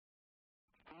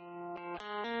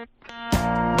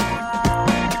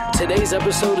Today's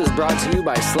episode is brought to you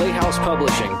by Slay House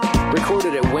Publishing,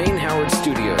 recorded at Wayne Howard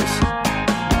Studios.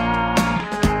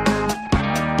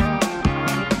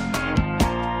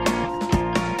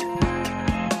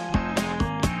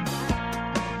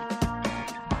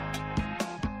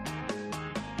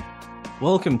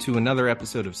 Welcome to another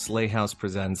episode of Slay House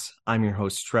Presents. I'm your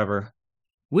host, Trevor.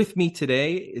 With me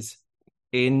today is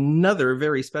another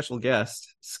very special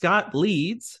guest. Scott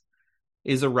Leeds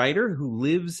is a writer who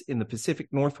lives in the Pacific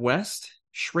Northwest.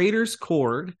 Schrader's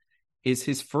Chord is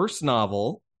his first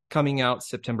novel, coming out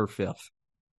September 5th.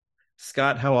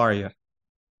 Scott, how are you?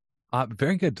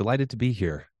 Very good. Delighted to be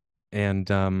here.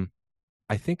 And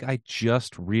I think I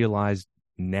just realized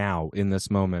now in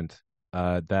this moment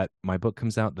that my book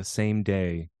comes out the same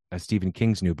day as Stephen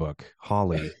King's new book,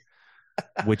 Holly,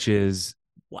 which is,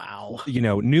 wow.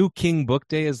 New King Book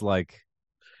Day is like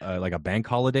a bank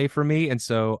holiday for me. And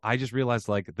so I just realized,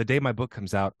 like, the day my book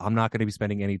comes out, I'm not going to be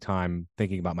spending any time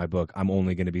thinking about my book. I'm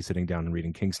only going to be sitting down and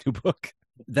reading King's new book.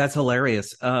 That's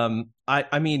hilarious. I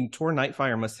mean, Tor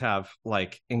Nightfire must have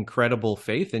like incredible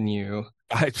faith in you.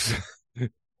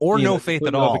 Or no faith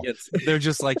at all. Against... They're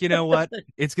just like, you know what?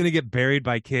 It's going to get buried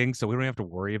by King, so we don't have to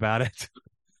worry about it.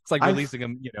 It's like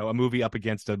releasing a movie up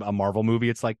against a Marvel movie.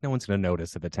 It's like no one's going to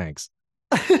notice if it tanks.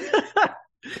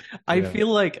 I feel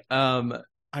like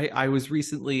I was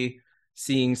recently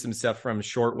seeing some stuff from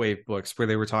Shortwave Books where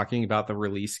they were talking about the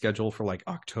release schedule for like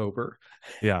October.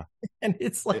 Yeah. And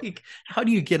it's like, how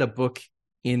do you get a book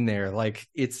in there? Like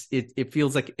it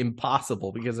feels like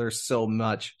impossible because there's so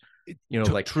much,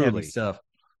 like heavy stuff.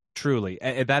 Truly.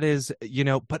 That is,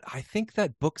 but I think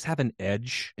that books have an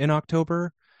edge in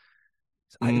October.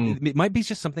 It might be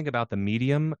just something about the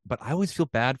medium, but I always feel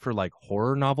bad for like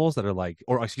horror novels that are like,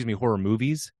 horror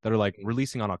movies that are like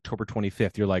releasing on October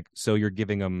 25th. You're like, so you're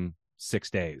giving them 6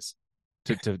 days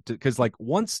because like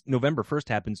once November 1st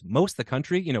happens, most of the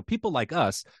country, people like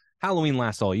us, Halloween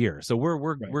lasts all year. So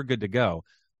we're good to go.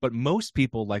 But most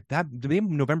people, like that, the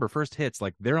November 1st hits,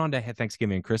 like they're on to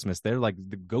Thanksgiving and Christmas. They're like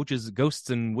the ghosts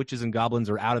and witches and goblins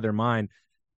are out of their mind.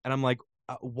 And I'm like,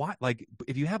 what? Like,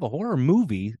 if you have a horror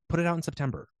movie, put it out in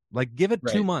September. Like, give it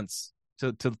 2 months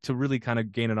to really kind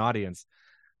of gain an audience.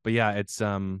 But yeah, it's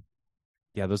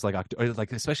those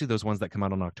like especially those ones that come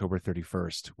out on October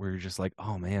 31st, where you're just like,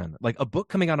 oh man, like a book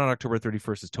coming out on October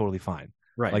 31st is totally fine,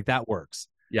 right? Like that works.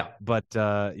 Yeah, but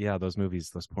those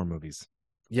poor movies.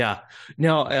 Yeah,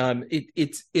 no,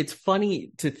 it's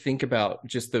funny to think about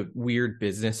just the weird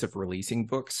business of releasing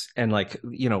books and like,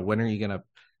 when are you gonna,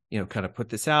 kind of put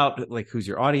this out? Like, who's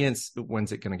your audience?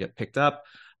 When's it gonna get picked up?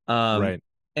 Right.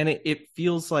 And it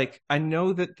feels like, I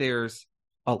know that there's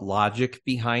a logic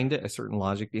behind it, a certain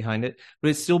logic behind it,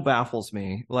 but it still baffles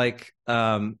me. Like,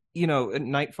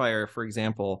 Nightfire, for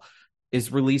example,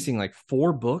 is releasing like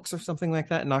 4 books or something like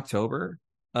that in October.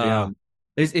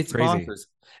 It's bonkers.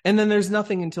 And then there's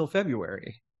nothing until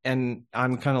February. And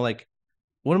I'm kind of like,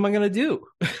 what am I going to do?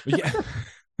 Yeah.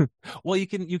 Well, you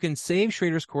can save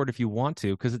Schrader's Chord if you want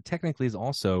to, because it technically is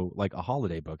also like a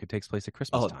holiday book. It takes place at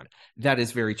Christmas time. That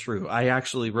is very true. I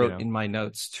actually wrote in my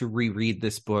notes to reread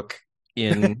this book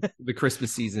in the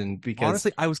Christmas season because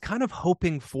honestly, I was kind of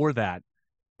hoping for that.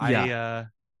 Yeah.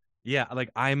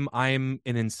 Like I'm an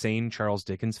insane Charles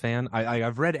Dickens fan.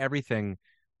 I've read everything.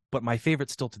 But my favorite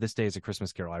still to this day is A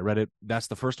Christmas Carol. I read it. That's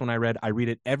the first one I read. I read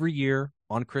it every year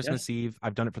on Christmas Eve.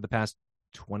 I've done it for the past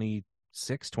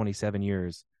 27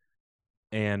 years.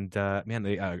 And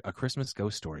A Christmas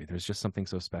Ghost Story. There's just something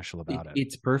so special about it.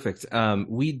 It's perfect.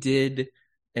 We did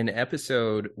an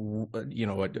episode,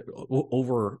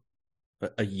 over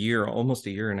a year, almost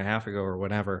a year and a half ago or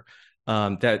whatever,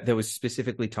 that was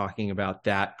specifically talking about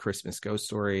that Christmas Ghost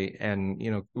Story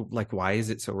and, like, why is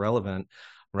it so relevant?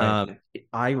 Right.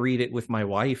 I read it with my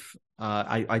wife.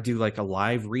 I do like a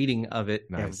live reading of it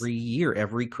every year,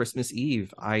 every Christmas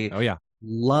Eve.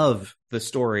 Love the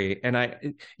story.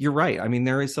 And you're right. I mean,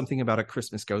 there is something about A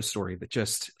Christmas Ghost Story that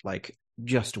just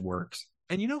works.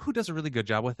 And you know who does a really good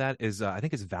job with that is I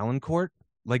think it's Valancourt.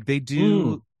 Like they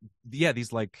do,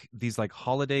 these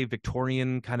holiday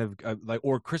Victorian kind of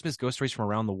or Christmas ghost stories from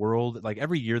around the world. Like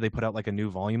every year they put out like a new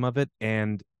volume of it,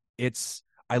 and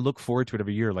I look forward to it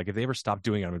every year. Like if they ever stopped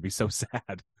doing it, I would be so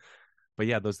sad. But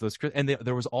yeah, those and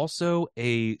there was also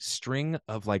a string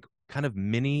of like kind of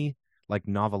mini like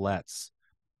novelettes.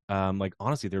 Like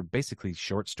honestly, they're basically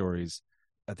short stories.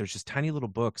 There's just tiny little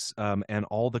books, and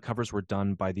all the covers were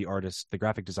done by the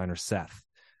graphic designer Seth.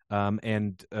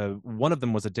 And one of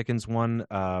them was a Dickens one.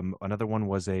 Another one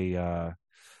was a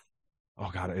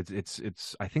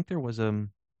it's I think there was a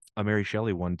Mary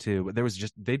Shelley one too. But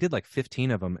they did like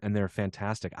 15 of them, and they're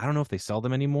fantastic. I don't know if they sell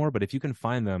them anymore, but if you can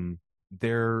find them,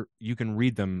 you can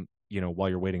read them, while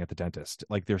you're waiting at the dentist.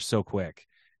 Like they're so quick,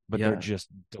 but they're Yeah. just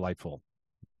delightful.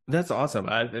 That's awesome.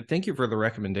 Thank you for the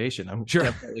recommendation. I'm Sure.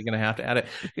 definitely going to have to add it.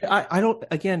 I don't,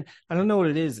 again, I don't know what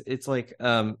it is. It's like,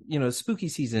 spooky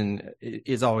season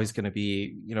is always going to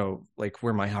be, like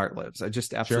where my heart lives. I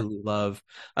just Sure. absolutely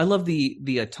I love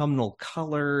the autumnal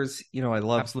colors. I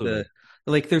love Absolutely.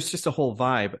 like, there's just a whole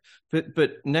vibe.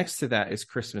 But next to that is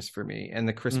Christmas for me and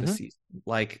the Christmas Hmm. season.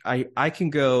 Like, I can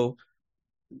go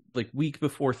like week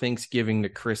before Thanksgiving to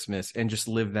Christmas and just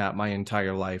live that my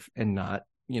entire life and not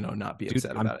be Dude,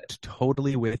 upset I'm about it.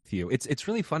 totally with you. It's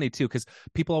really funny too, because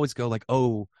people always go like,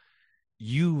 "Oh,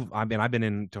 I mean, I've been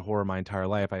into horror my entire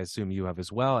life. I assume you have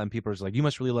as well." And people are just like, "You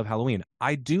must really love Halloween."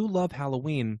 I do love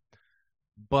Halloween,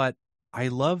 but I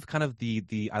love kind of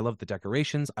I love the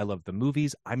decorations. I love the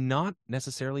movies. I'm not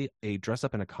necessarily a dress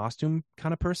up in a costume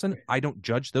kind of person. I don't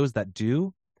judge those that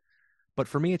do, but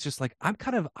for me, it's just like I'm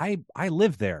kind of I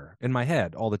live there in my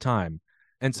head all the time.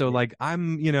 And so like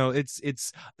I'm,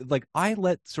 it's like I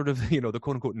let sort of, the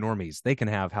quote unquote normies, they can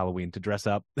have Halloween to dress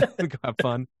up and have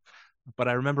fun. But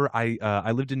I remember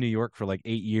I lived in New York for like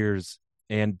 8 years,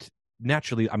 and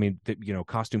naturally, I mean,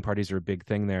 costume parties are a big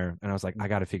thing there. And I was like, I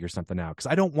got to figure something out because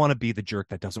I don't want to be the jerk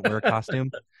that doesn't wear a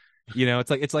costume.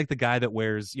 It's like the guy that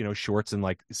wears, shorts in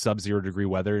like sub-0 degree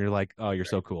weather. And you're like, oh, you're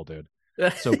so cool, dude.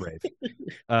 So brave.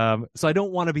 So I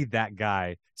don't want to be that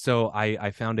guy. So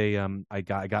I found I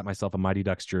got myself a Mighty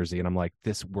Ducks jersey, and I'm like,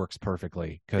 this works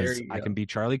perfectly There because you I go. can be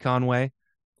Charlie Conway,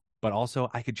 but also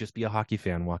I could just be a hockey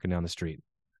fan walking down the street.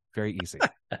 Very easy.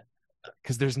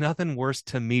 Because there's nothing worse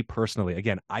to me personally.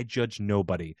 Again, I judge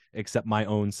nobody except my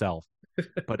own self.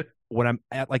 But when I'm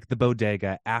at like the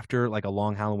bodega after like a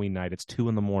long Halloween night, it's 2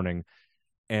 a.m,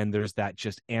 and there's that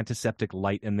just antiseptic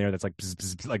light in there that's like bzz,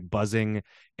 bzz, like buzzing,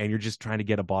 and you're just trying to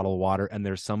get a bottle of water, and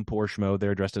there's some poor schmo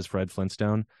there dressed as Fred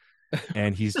Flintstone,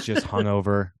 and he's just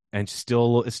hungover and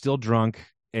still drunk,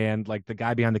 and like the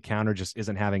guy behind the counter just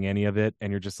isn't having any of it,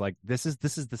 and you're just like, this is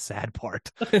the sad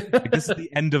part. Like this is the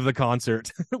end of the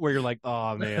concert where you're like,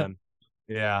 oh man,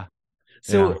 yeah, yeah,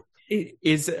 So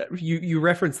is you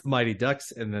referenced the Mighty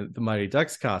Ducks and the Mighty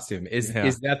Ducks costume. yeah.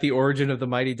 Is that the origin of the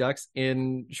Mighty Ducks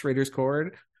in Schrader's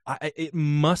Chord? It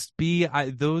must be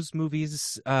those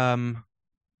movies.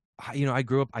 I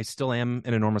grew up. I still am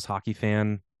an enormous hockey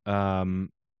fan.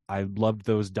 I loved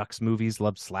those Ducks movies.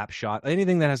 Loved Slapshot.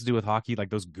 Anything that has to do with hockey, like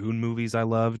those Goon movies, I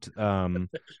loved.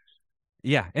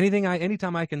 Yeah,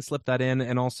 anytime I can slip that in,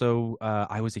 and also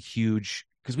I was a huge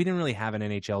because we didn't really have an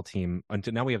NHL team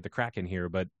until now. We have the Kraken here,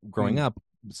 but growing Mm. up,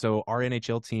 so our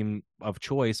NHL team of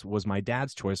choice was my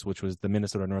dad's choice, which was the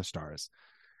Minnesota North Stars.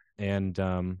 And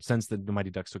since the Mighty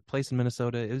Ducks took place in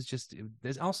Minnesota,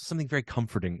 there's also something very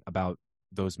comforting about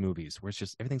those movies where it's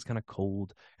just everything's kind of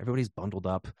cold, everybody's bundled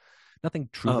up, nothing Oh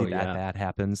truly that yeah. bad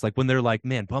happens. Like when they're like,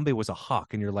 "Man, Bombay was a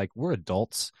hawk," and you're like, "We're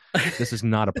adults. This is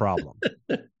not a problem."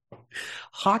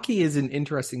 Hockey is an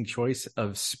interesting choice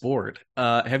of sport.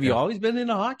 Have you Yeah. always been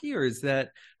into hockey, or is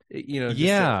that just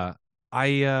Yeah. I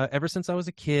ever since I was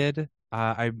a kid,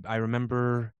 I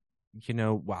remember,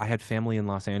 I had family in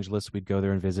Los Angeles. We'd go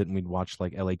there and visit, and we'd watch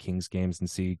like LA Kings games and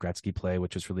see Gretzky play,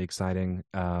 which was really exciting.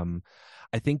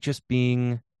 I think just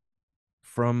being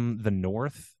from the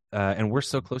north, and we're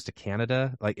so close to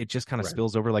Canada, like it just kind of right?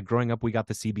 spills over. Like growing up, we got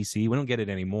the CBC. We don't get it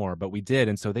anymore, but we did,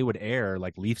 and so they would air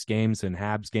like Leafs games and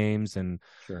Habs games and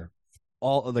Sure.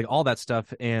 all that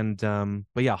stuff. And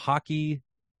but yeah, hockey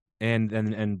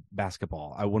and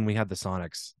basketball. When we had the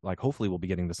Sonics, like hopefully we'll be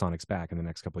getting the Sonics back in the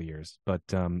next couple of years. But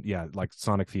yeah, like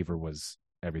Sonic Fever was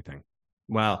everything.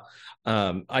 Wow.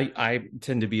 I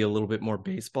tend to be a little bit more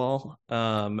baseball.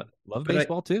 Love But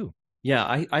baseball too.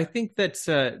 yeah, I think that's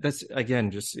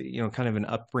again just kind of an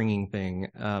upbringing thing.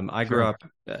 I grew Sure, up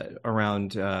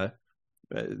around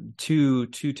two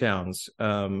towns.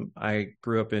 I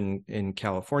grew up in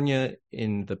California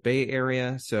in the Bay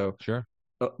Area, so sure,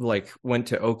 like went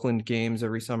to Oakland games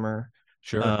every summer.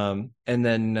 sure, And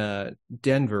then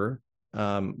Denver.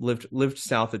 Lived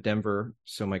south of Denver,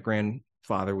 so my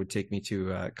grandfather would take me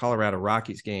to Colorado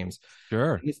Rockies games.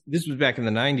 sure. This was back in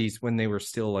the '90s when they were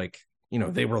still like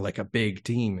they were like a big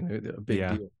team and a big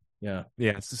Yeah, deal. Yeah.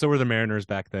 yeah. So were the Mariners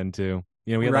back then too.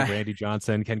 We had like Right. Randy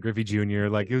Johnson, Ken Griffey Jr.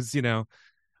 Like it was,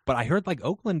 but I heard like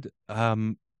Oakland.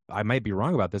 I might be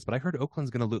wrong about this, but I heard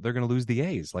Oakland's gonna they're gonna lose the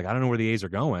A's. Like I don't know where the A's are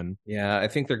going. Yeah, I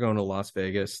think they're going to Las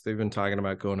Vegas. They've been talking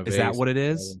about going to Is that Vegas. what it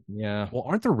is? Yeah. Well,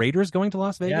 aren't the Raiders going to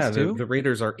Las Yeah, Vegas the, too? the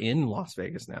Raiders are in Las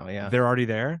Vegas now. Yeah. They're already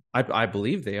there. I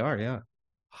believe they are. Yeah.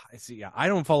 I see. Yeah, I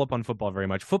don't follow up on football very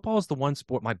much. Football is the one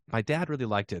sport my dad really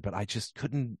liked it, but I just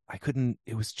couldn't. I couldn't.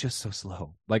 It was just so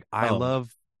slow. Like I Oh, love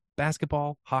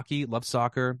basketball, hockey, love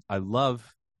soccer. I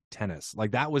love tennis.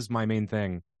 Like that was my main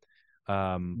thing.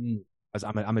 Mm. As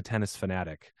I'm a tennis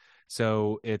fanatic.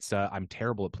 So it's I'm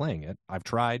terrible at playing it. I've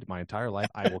tried my entire life.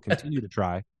 I will continue to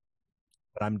try,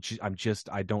 but I'm just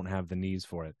I don't have the knees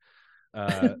for it.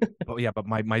 But yeah, but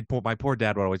my poor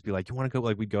dad would always be like, "You want to go?"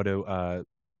 Like we'd go to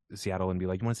Seattle and be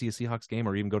like, "You want to see a Seahawks game?"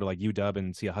 Or even go to like UW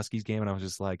and see a Huskies game. And I was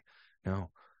just like, "No,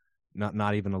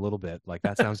 not even a little bit. Like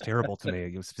that sounds terrible to me.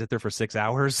 You sit there for 6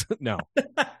 hours. No."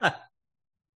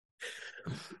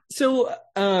 So,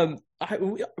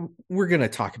 we're gonna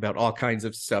talk about all kinds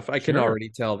of stuff. I can Sure. already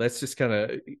tell. That's just kind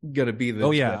of gonna be the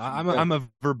Oh yeah, direction. I'm a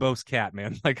verbose cat,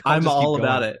 man. Like I'll I'm just keep all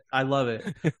about going. it. I love it.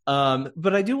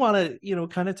 But I do want to,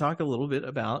 kind of talk a little bit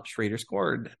about Schrader's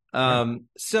Chord. Yeah.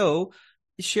 So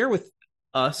share with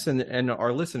us and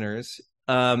our listeners,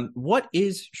 what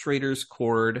is Schrader's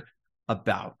Chord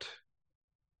about?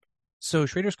 So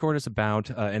Schrader's Court is about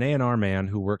an A&R man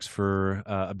who works for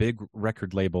a big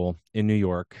record label in New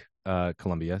York,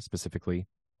 Columbia specifically,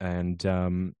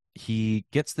 and he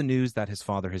gets the news that his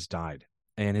father has died.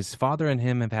 And his father and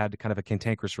him have had kind of a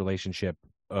cantankerous relationship,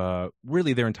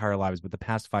 really their entire lives, but the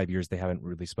past 5 years they haven't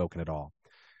really spoken at all.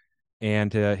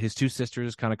 And his two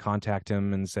sisters kind of contact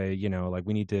him and say, like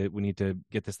we need to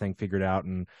get this thing figured out.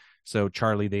 And so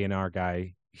Charlie, the A&R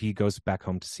guy, he goes back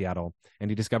home to Seattle and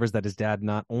he discovers that his dad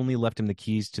not only left him the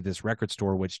keys to this record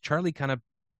store, which Charlie kind of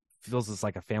feels is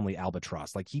like a family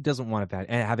albatross. Like he doesn't want to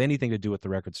have anything to do with the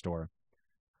record store.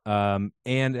 And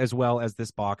as well as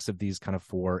this box of these kind of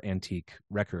 4 antique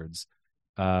records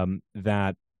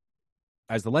that,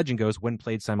 as the legend goes, when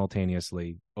played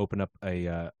simultaneously, open up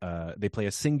they play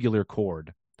a singular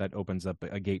chord that opens up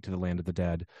a gate to the land of the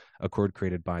dead, a chord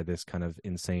created by this kind of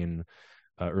insane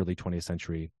early 20th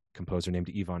century composer named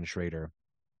Yvonne Schrader.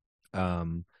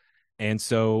 And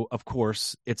so, of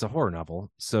course, it's a horror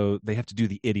novel, so they have to do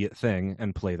the idiot thing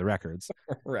and play the records.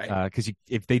 Right. Because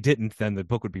if they didn't, then the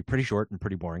book would be pretty short and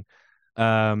pretty boring.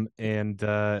 And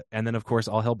then of course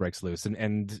all hell breaks loose,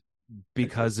 and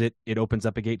because it opens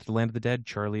up a gate to the land of the dead.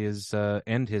 Charlie is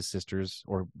and his sisters,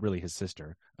 or really his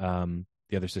sister,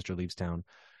 the other sister leaves town,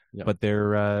 Yeah. but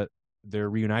they're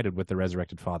reunited with the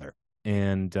resurrected father,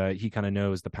 and he kind of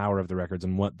knows the power of the records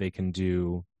and what they can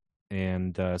do,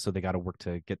 and so they got to work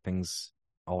to get things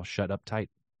all shut up tight,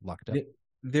 locked up.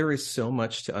 There is so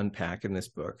much to unpack in this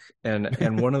book,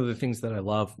 and one of the things that I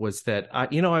love was that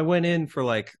I went in for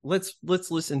like let's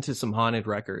listen to some haunted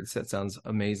records. That sounds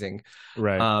amazing.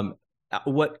 Right.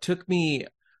 What took me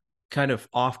kind of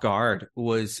off guard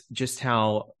was just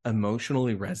how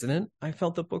emotionally resonant I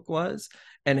felt the book was,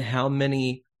 and how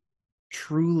many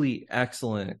truly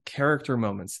excellent character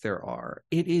moments there are.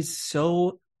 It is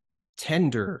so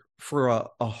tender for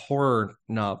a horror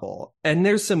novel, and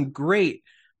there's some great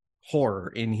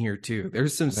horror in here too.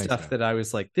 There's some Thanks, stuff man. that I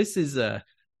was like,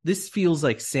 this feels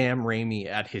like Sam Raimi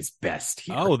at his best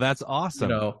here. Oh, that's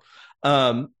awesome.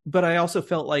 But I also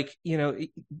felt like,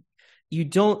 you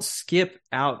don't skip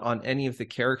out on any of the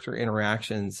character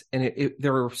interactions, and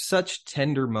there are such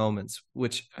tender moments,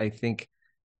 which I think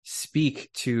speak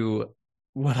to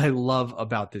what I love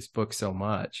about this book so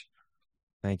much.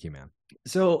 Thank you, man.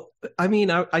 So, I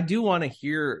mean, I do want to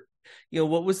hear,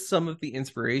 what was some of the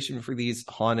inspiration for these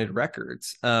haunted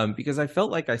records? Because I felt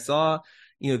like I saw,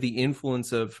 the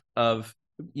influence of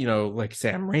like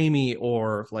Sam Raimi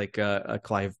or like a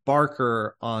Clive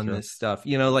Barker on Sure. this stuff.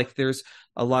 Like there's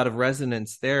a lot of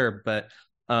resonance there, but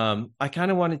I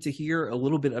kind of wanted to hear a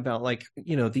little bit about like,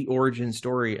 the origin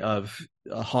story of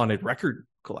a haunted record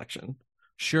collection.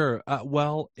 Sure.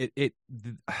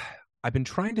 I've been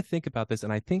trying to think about this,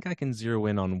 and I think I can zero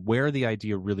in on where the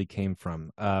idea really came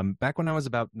from. Back when I was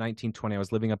about 19, 20, I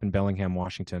was living up in Bellingham,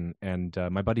 Washington, and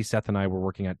my buddy Seth and I were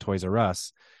working at Toys R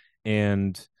Us,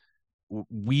 and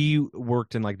we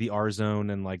worked in like the R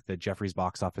Zone and like the Jeffrey's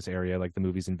box office area, like the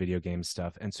movies and video games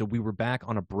stuff. And so we were back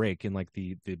on a break in like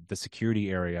the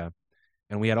security area,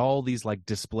 and we had all these like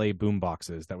display boom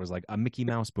boxes that was like a Mickey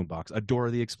Mouse boombox, a Dora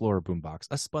the Explorer boombox,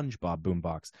 a SpongeBob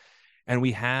boombox. And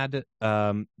we had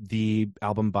the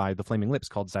album by the Flaming Lips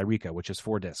called Zyreka, which is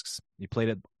 4 discs. You played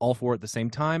it all 4 at the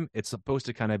same time. It's supposed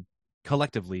to kind of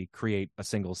collectively create a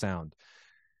single sound.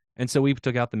 And so we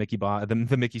took out the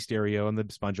the Mickey stereo and the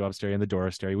SpongeBob stereo and the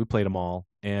Dora stereo. We played them all,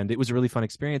 and it was a really fun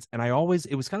experience. And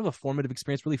it was kind of a formative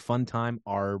experience, really fun time.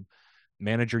 Our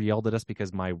manager yelled at us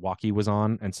because my walkie was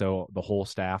on, and so the whole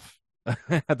staff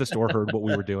at the store heard what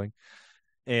we were doing.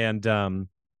 And that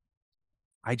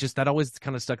always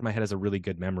kind of stuck in my head as a really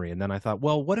good memory. And then I thought,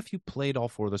 well, what if you played all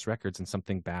 4 of those records and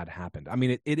something bad happened? I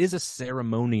mean, it is a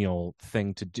ceremonial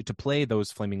thing to play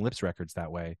those Flaming Lips records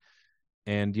that way.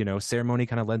 and ceremony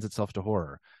kind of lends itself to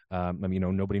horror. I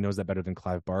mean, nobody knows that better than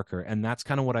Clive Barker, and that's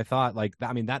kind of what I thought. Like,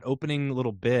 I mean, that opening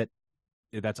little bit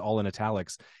that's all in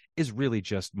italics is really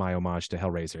just my homage to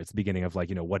Hellraiser. It's the beginning of, like,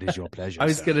 what is your I pleasure,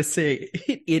 was sir? gonna say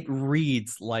it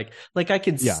reads like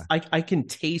Yeah, I can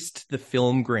taste the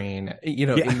film grain,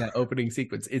 yeah. in that opening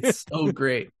sequence. It's so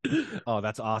great. Oh,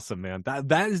 that's awesome, man.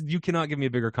 That is, you cannot give me a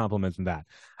bigger compliment than that.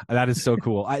 That is so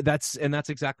cool. That's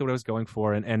exactly what I was going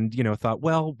for, and thought,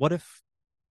 well, what if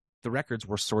the records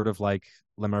were sort of like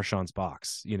Le Marchand's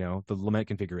box, the lament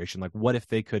configuration? Like, what if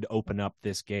they could open up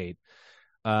this gate?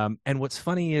 And what's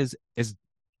funny is, as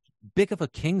big of a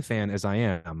King fan as I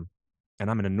am, and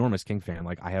I'm an enormous King fan,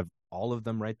 like, I have all of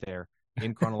them right there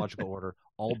in chronological order,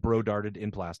 all bro darted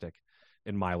in plastic,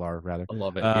 in Mylar rather. I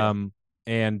love it. Yeah.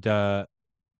 And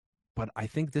but I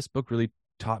think this book really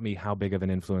taught me how big of an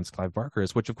influence Clive Barker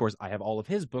is, which of course I have all of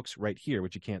his books right here,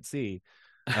 which you can't see.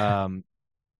 Um,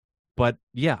 but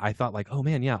yeah, I thought, like, oh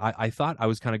man, yeah, I thought I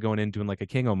was kind of going in doing like a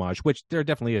King homage, which there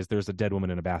definitely is. There's a dead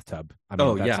woman in a bathtub. I mean,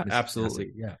 Oh that's yeah, Mrs. Bassett.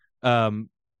 absolutely. Yeah. Um,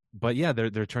 but yeah, there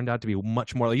turned out to be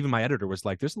much more. Even my editor was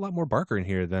like, "There's a lot more Barker in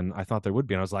here than I thought there would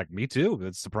be," and I was like, "Me too."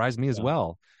 It surprised me as Yeah.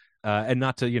 well. And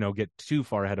not to get too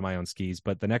far ahead of my own skis,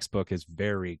 but the next book is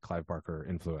very Clive Barker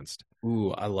influenced.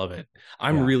 Ooh, I love it.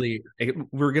 Yeah,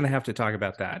 We're gonna have to talk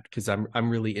about that because I'm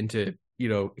really into,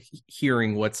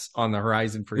 hearing what's on the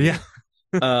horizon for you. yeah,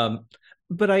 Um,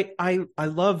 but I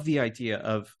love the idea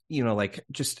of, like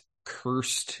just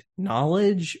cursed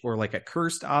knowledge or like a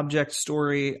cursed object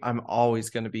story. I'm always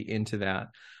going to be into that.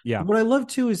 yeah. What I love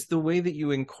too is the way that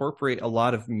you incorporate a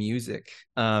lot of music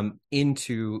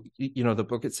into the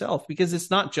book itself, because it's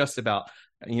not just about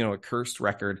a cursed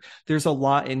record. There's a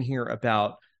lot in here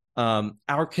about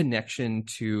our connection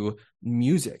to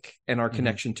music and our Hmm.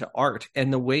 connection to art,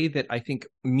 and the way that I think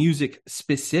music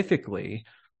specifically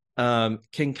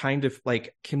can kind of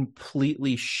like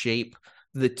completely shape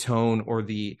the tone or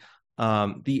the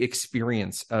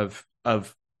experience of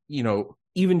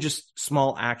even just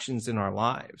small actions in our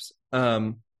lives.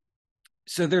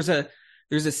 So there's a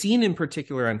scene in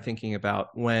particular I'm thinking about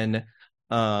when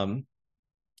um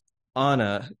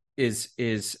Anna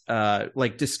is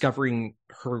like discovering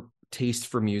her taste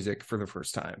for music for the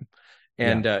first time.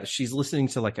 Yeah, And she's listening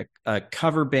to like a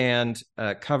cover band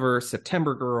cover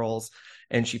September Girls,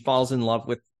 and she falls in love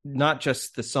with not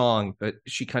just the song, but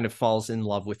she kind of falls in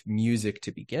love with music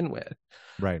to begin with.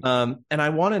 right. And I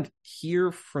want to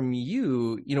hear from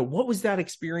you, what was that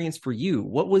experience for you?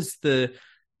 What was the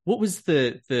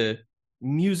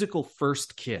musical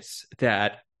first kiss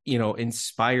that,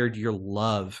 inspired your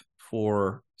love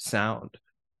for sound?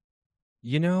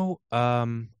 You know,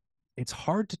 um, it's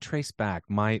hard to trace back.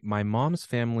 My mom's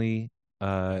family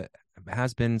uh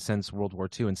has been since World War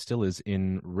II and still is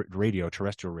in radio,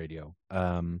 terrestrial radio.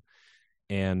 And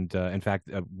in fact,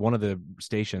 one of the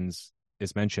stations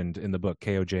is mentioned in the book,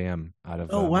 KOJM, out of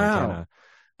Oh, wow.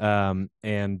 Montana.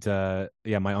 And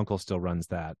yeah, my uncle still runs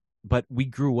that. But we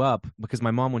grew up because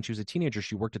my mom, when she was a teenager,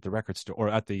 she worked at the record store or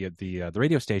at the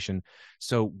radio station.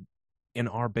 So in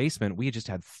our basement, we had just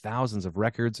had thousands of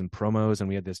records and promos, and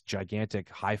we had this gigantic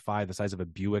hi-fi the size of a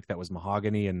Buick that was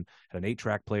mahogany and had an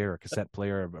 8-track player, a cassette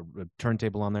player, a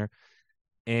turntable on there.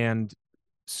 And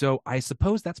so I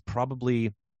suppose that's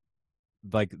probably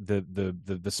like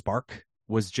the spark,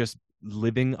 was just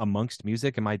living amongst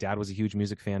music, and my dad was a huge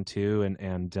music fan too,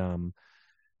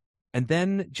 and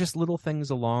then just little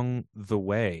things along the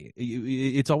way.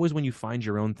 It's always when you find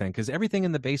your own thing, because everything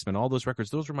in the basement, all those records,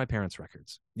 those were my parents'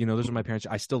 records. Those are my parents.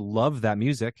 I still love that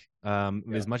music, Yeah.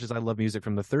 as much as I love music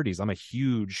from the 30s. I'm a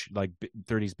huge, like,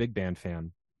 30s big band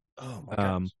fan. Oh my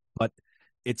gosh. But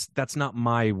that's not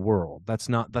my world. That's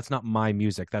not my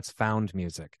music. That's found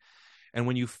music. And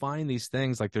when you find these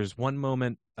things, like, there's one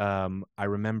moment, I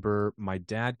remember my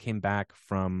dad came back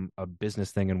from a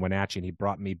business thing in Wenatchee, and he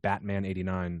brought me Batman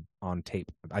 '89 on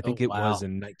tape. I think Oh it was wow.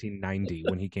 in 1990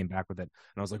 when he came back with it.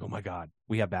 And I was like, oh my God,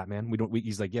 we have Batman.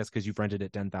 He's like, yes, because you've rented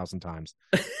it 10,000 times.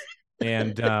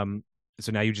 And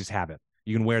so now you just have it.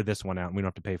 You can wear this one out and we don't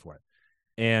have to pay for it.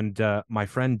 And my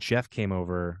friend Jeff came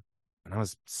over, and I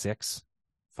was 6,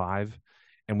 5,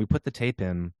 and we put the tape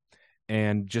in,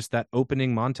 and just that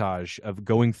opening montage of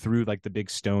going through, like, the big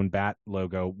stone bat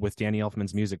logo with Danny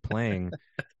Elfman's music playing.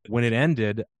 When it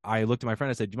ended, I looked at my friend.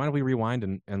 I said, "Do you mind if we rewind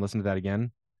and listen to that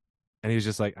again?" And he was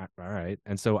just like, "All right."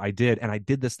 And so I did, and I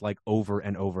did this like over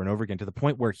and over and over again, to the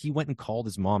point where he went and called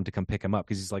his mom to come pick him up,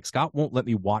 because he's like, "Scott won't let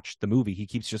me watch the movie. He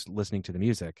keeps just listening to the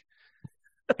music."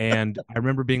 And I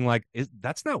remember being like,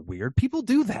 "That's not weird. People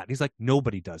do that." He's like,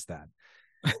 "Nobody does that."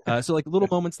 So, like, little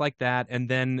moments like that, and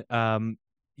then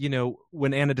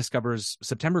when Anna discovers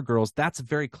September Girls, that's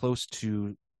very close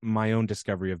to my own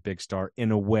discovery of Big Star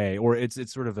in a way, or it's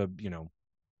sort of a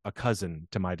cousin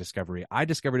to my discovery. I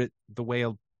discovered it the way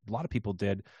a lot of people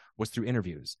did, was through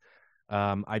interviews.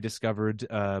 I discovered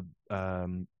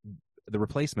the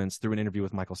Replacements through an interview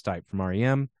with Michael Stipe from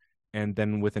REM, and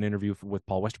then with an interview with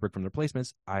Paul Westerberg from The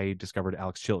Replacements, I discovered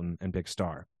Alex Chilton and Big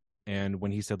Star. And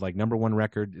when he said like number one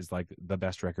record is like the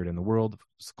best record in the world,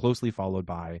 closely followed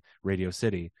by Radio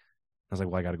City, I was like,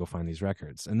 well, I got to go find these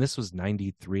records. And this was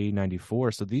 93,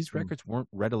 94. So these records weren't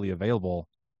readily available,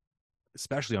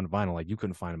 especially on vinyl. Like you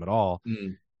couldn't find them at all.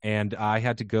 And I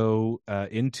had to go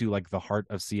into like the heart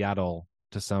of Seattle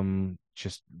to some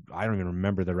I don't even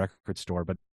remember the record store,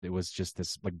 but it was just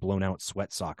this like blown out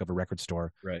sweat sock of a record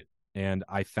store. Right. And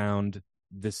I found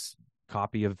this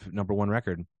copy of number one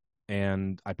record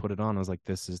and I put it on. I was like,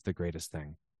 this is the greatest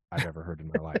thing I've ever heard in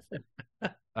my life.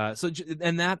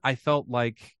 And that I felt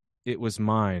like it was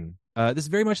mine. This is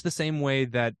very much the same way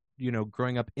that,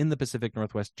 growing up in the Pacific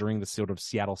Northwest during the sort of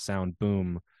Seattle sound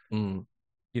boom,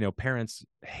 parents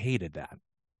hated that.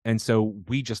 And so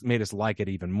we just made us like it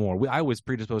even more. I was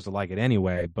predisposed to like it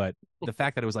anyway, but the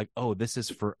fact that it was like, oh, this is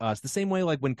for us. The same way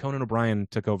like when Conan O'Brien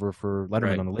took over for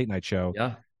Letterman on the late night show.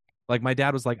 Yeah. Like my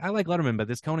dad was like, I like Letterman, but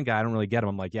this Conan guy, I don't really get him.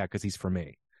 I'm like, yeah, because he's for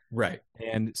me. Right.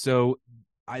 And so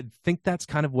I think that's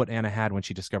kind of what Anna had when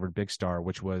she discovered Big Star,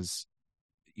 which was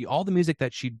all the music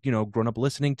that she'd, grown up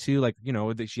listening to. Like,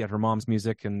 that she had her mom's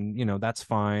music and, that's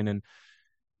fine. And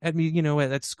at me,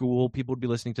 at school, people would be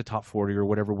listening to Top 40 or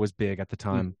whatever was big at the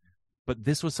time. But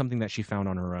this was something that she found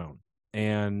on her own.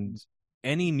 And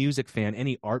any music fan,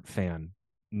 any art fan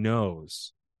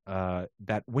knows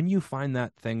that when you find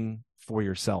that thing for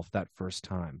yourself that first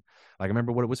time, like I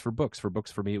remember what it was for books. For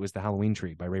books, for me, it was The Halloween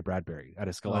Tree by Ray Bradbury at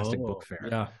a Scholastic book fair.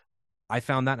 Yeah. I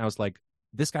found that and I was like,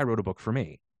 this guy wrote a book for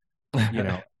me.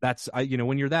 That's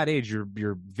when you're that age,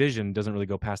 your vision doesn't really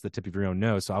go past the tip of your own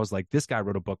nose. So I was like, this guy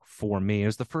wrote a book for me. It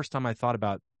was the first time I thought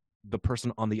about the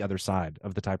person on the other side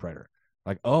of the typewriter.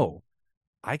 Like, oh,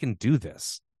 I can do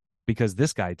this because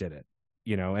this guy did it,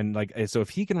 and like, so if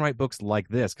he can write books like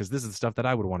this, because this is the stuff that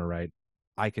I would want to write,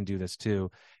 I can do this too.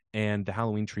 And The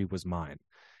Halloween Tree was mine,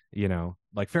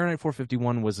 like Fahrenheit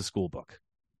 451 was a school book.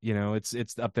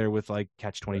 It's up there with like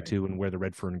Catch 22 and Where the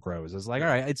Red Fern Grows. It's like, all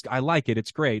right, I like it.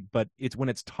 It's great, but it's when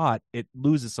it's taught, it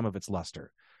loses some of its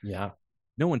luster. Yeah.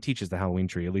 No one teaches The Halloween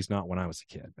Tree, at least not when I was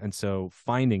a kid. And so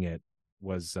finding it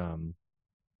was a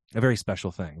very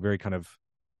special thing, very kind of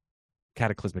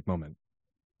cataclysmic moment.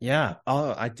 Yeah.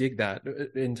 Oh, I dig that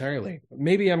entirely.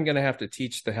 Maybe I'm going to have to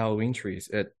teach The Halloween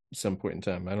Trees at some point in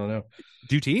time. I don't know.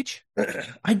 Do you teach?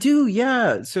 I do.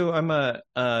 Yeah. So I'm a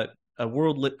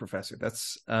world lit professor.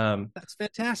 That's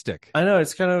fantastic. I know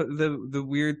it's kind of the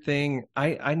weird thing.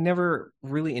 I never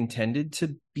really intended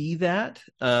to be that.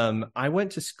 I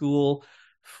went to school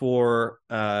for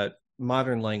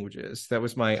modern languages. That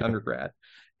was my undergrad.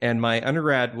 And my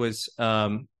undergrad was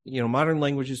modern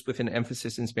languages with an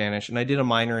emphasis in Spanish, and I did a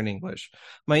minor in English.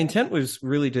 My intent was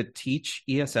really to teach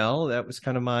ESL. That was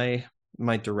kind of my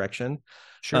direction.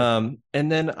 Sure.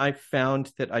 And then I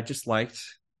found that I just liked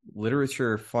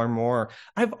literature far more.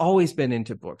 I've always been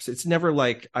into books. It's never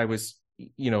like I was,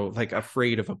 like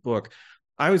afraid of a book.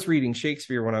 I was reading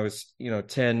Shakespeare when I was,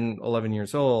 10, 11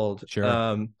 years old.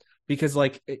 Sure. Because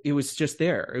like it was just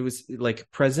there. It was like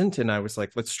present, and I was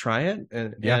like, let's try it.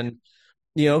 And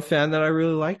found that I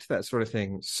really liked that sort of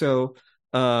thing. So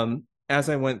as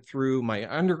I went through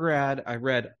my undergrad, I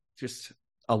read just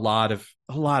a lot of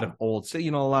old, a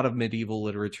lot of medieval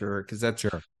literature, because that's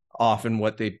often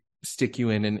what they stick you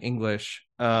in English.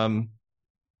 And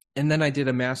then I did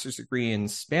a master's degree in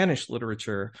Spanish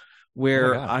literature,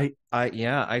 where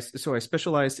I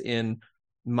specialized in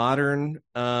modern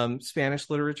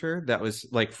Spanish literature that was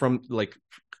like from like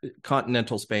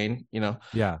continental Spain, and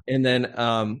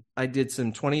then I did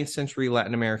some 20th century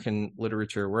Latin American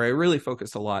literature, where I really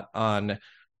focused a lot on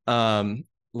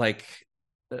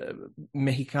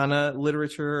Mexicana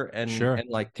literature and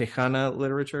like Tejana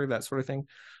literature, that sort of thing.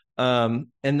 And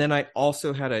then I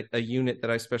also had a unit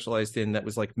that I specialized in that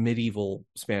was like medieval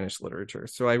Spanish literature.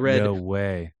 So I read No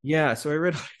way. Yeah, so I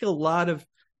read like a lot of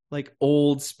like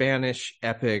old Spanish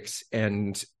epics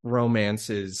and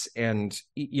romances, and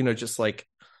just like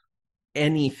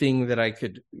anything that I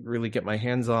could really get my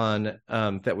hands on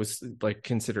that was like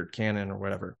considered canon or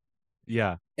whatever.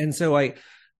 Yeah. And so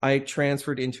I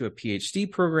transferred into a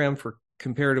PhD program for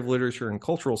comparative literature and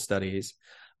cultural studies,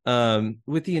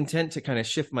 with the intent to kind of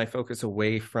shift my focus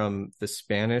away from the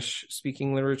Spanish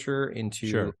speaking literature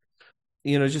into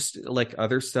just like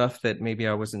other stuff that maybe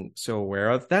I wasn't so aware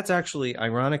of. That's actually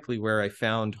ironically where I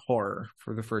found horror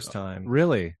for the first time.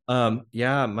 Really?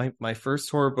 Yeah, my first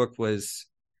horror book was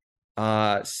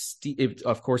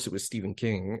of course it was Stephen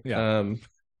King. Yeah.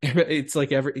 It's like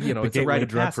The it's a rite gateway of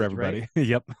drug for passage, right? everybody.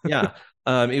 Yep. Yeah.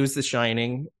 It was The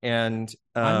Shining, and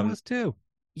Mine was too.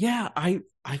 yeah, I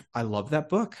love that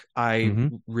book. I Hmm.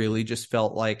 really just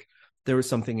felt like there was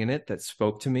something in it that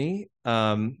spoke to me.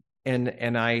 And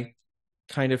I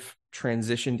kind of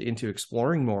transitioned into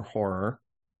exploring more horror.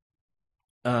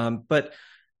 But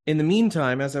in the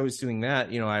meantime, as I was doing that,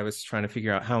 I was trying to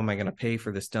figure out how am I going to pay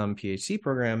for this dumb PhD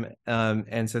program.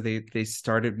 And so they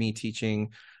started me teaching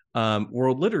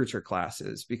world literature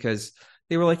classes because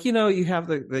they were like, you have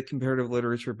the comparative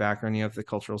literature background, you have the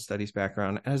cultural studies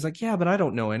background. And I was like, yeah, but I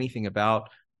don't know anything about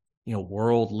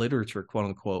world literature, quote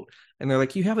unquote. And they're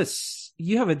like, you have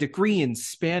a degree in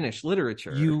Spanish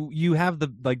literature. You have the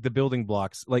building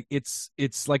blocks. Like it's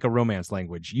like a romance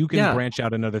language. You can Yeah, branch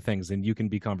out in other things, and you can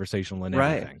be conversational in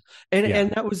right. everything. and Yeah.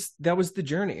 and that was the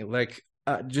journey. Like,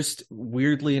 just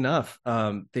weirdly enough,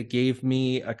 they gave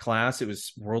me a class. It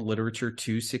was world literature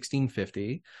 2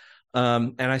 1650.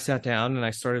 And I sat down and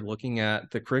I started looking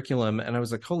at the curriculum, and I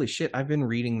was like, holy shit, I've been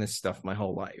reading this stuff my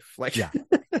whole life. Like, Yeah.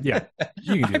 Yeah.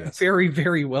 You can do I'm this. very,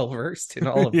 very well versed in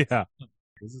all of this. Yeah.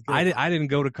 This is good. I didn't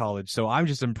go to college, so I'm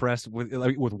just impressed with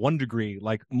one degree.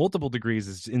 Like multiple degrees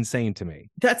is insane to me.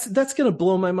 That's gonna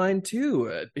blow my mind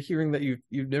too, hearing that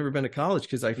you've never been to college,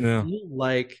 because I Yeah. feel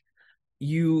like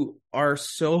you are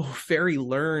so very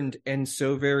learned and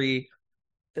so very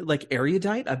like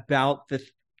erudite about the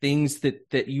things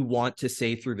that you want to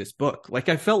say through this book. Like,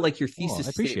 I felt like your Oh, I thesis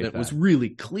appreciate statement was that. really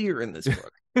clear in this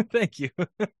book. Thank you.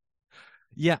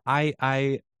 Yeah,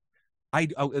 oh,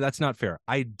 that's not fair.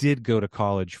 I did go to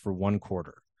college for one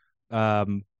quarter.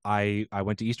 I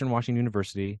went to Eastern Washington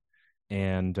University,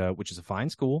 and which is a fine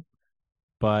school,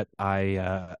 but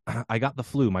I got the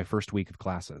flu my first week of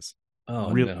classes.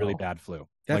 Oh Really, really no. bad flu. Like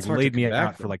That's hard to laid come me back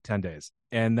out for from. like 10 days.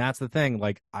 And that's the thing.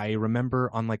 Like I remember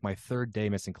on like my third day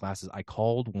missing classes, I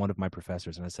called one of my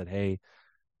professors and I said, "Hey,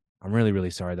 I'm really,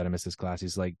 really sorry that I missed this class."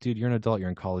 He's like, "Dude, you're an adult. You're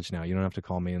in college now. You don't have to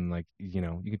call me. And like, you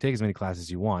can take as many classes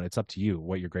as you want. It's up to you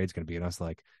what your grade's going to be." And I was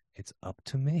like, "It's up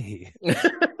to me."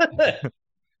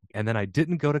 And then I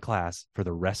didn't go to class for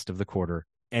the rest of the quarter,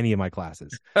 any of my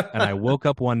classes. And I woke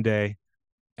up one day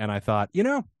and I thought,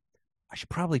 I should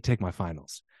probably take my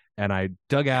finals. And I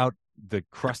dug out the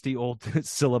crusty old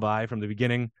syllabi from the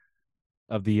beginning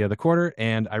of the quarter,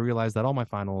 and I realized that all my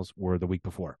finals were the week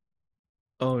before.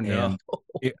 Oh no.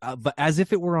 And but as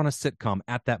if it were on a sitcom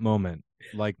at that moment,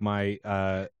 like my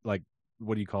like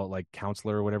what do you call it, like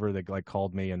counselor or whatever, they like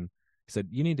called me and said,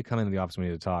 "You need to come into the office. We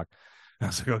need to talk." And I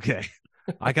was like, "Okay."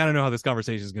 I kind of know how this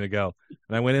conversation is going to go.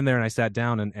 And I went in there and I sat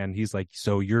down, and he's like,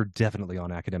 "So you're definitely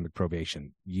on academic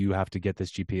probation. You have to get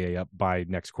this GPA up by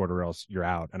next quarter or else you're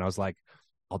out." And I was like,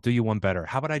 "I'll do you one better.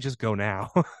 How about I just go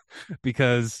now?"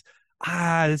 Because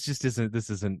this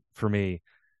isn't for me.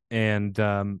 And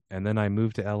then I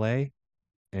moved to LA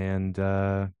and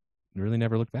really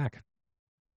never looked back.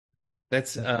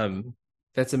 That's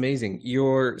that's amazing.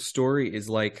 Your story is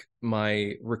like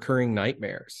my recurring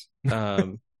nightmares.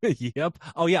 Yep.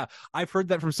 Oh yeah. I've heard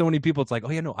that from so many people. It's like,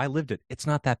 "Oh yeah, no, I lived it. It's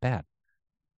not that bad.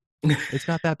 It's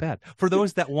not that bad." For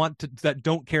those that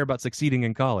don't care about succeeding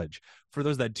in college. For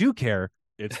those that do care,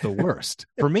 it's the worst.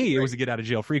 For me, it was a get out of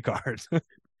jail free card.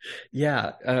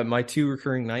 Yeah, my two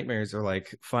recurring nightmares are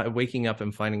like waking up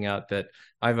and finding out that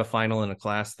I have a final in a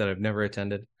class that I've never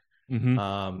attended.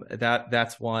 Hmm.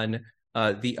 That's one.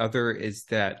 The other is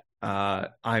that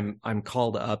I'm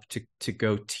called up to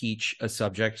go teach a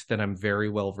subject that I'm very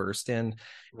well versed in,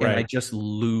 and I Right. just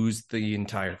lose the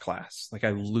entire class. Like, I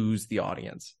lose the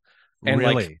audience, and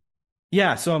like, Really.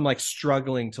 yeah, so I'm like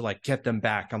struggling to like get them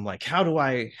back. I'm like, how do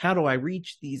I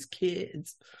reach these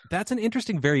kids? That's an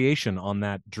interesting variation on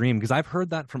that dream, because I've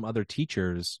heard that from other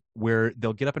teachers where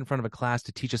they'll get up in front of a class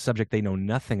to teach a subject they know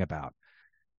nothing about.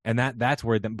 And that's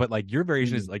where them, but like your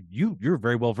variation is like you're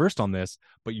very well versed on this,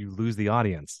 but you lose the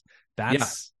audience. Yeah,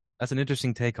 That's an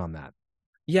interesting take on that.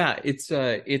 yeah, it's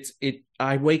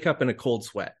I wake up in a cold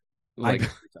sweat like I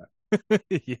every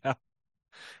time. yeah.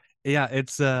 Yeah,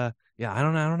 it's yeah, I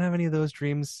don't have any of those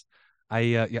dreams.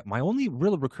 Yeah, my only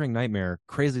real recurring nightmare,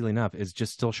 crazily enough, is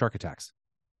just still shark attacks.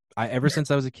 I ever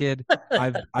since I was a kid,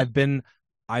 I've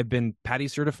been PADI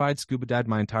certified scuba dive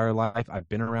my entire life. I've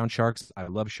been around sharks. I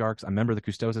love sharks. I'm a member of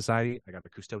the Cousteau Society. I got the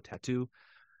Cousteau tattoo.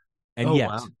 And Oh yet,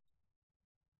 wow.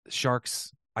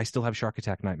 sharks, I still have shark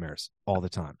attack nightmares all the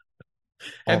time.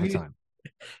 All Have the you time.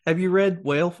 have you read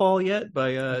Whale Fall yet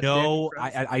by Daniel No,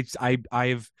 Kraus?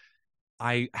 I've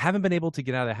I haven't been able to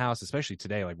get out of the house, especially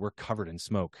today. Like we're covered in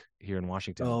smoke here in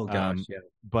Washington. Oh gosh, yeah.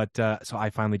 But so I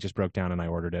finally just broke down and I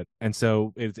ordered it, and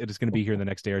so it is going to be here in the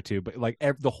next day or two. But like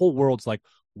the whole world's like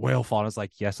whale fawn. It's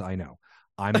like, yes, I know,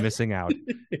 I'm missing out.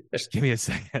 Just give me a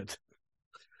second.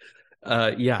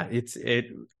 Yeah, it.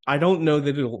 I don't know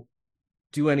that it'll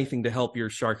do anything to help your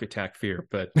shark attack fear,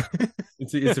 but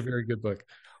it's a very good book.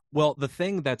 Well, the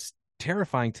thing that's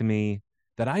terrifying to me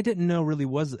that I didn't know really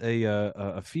was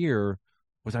a fear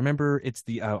was I remember it's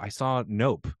the I saw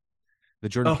Nope, the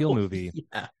Jordan Peele Oh movie,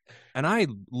 yeah, and I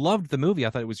loved the movie. I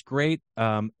thought it was great.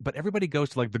 But everybody goes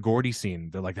to like the Gordy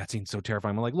scene. They're like, that scene's so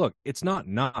terrifying. I'm like, look, it's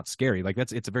not scary. Like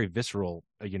it's a very visceral.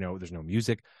 There's no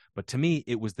music, but to me,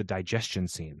 it was the digestion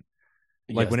scene.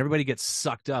 Like yes, when everybody gets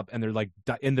sucked up and they're like,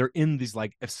 and they're in these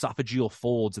like esophageal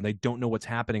folds and they don't know what's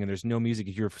happening and there's no music.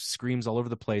 You hear screams all over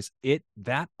the place.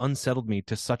 That unsettled me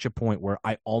to such a point where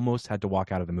I almost had to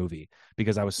walk out of the movie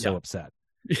because I was so yeah, upset.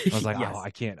 I was like, oh, yes.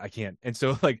 I can't. And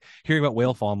so like hearing about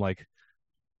whale fall, I'm like,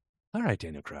 all right,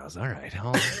 Daniel Krause, all right,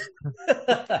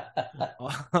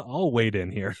 I'll wait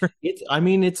in here. I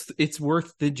mean, it's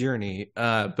worth the journey,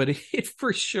 but it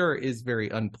for sure is very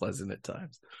unpleasant at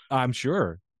times. I'm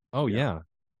sure. Oh Yeah. yeah,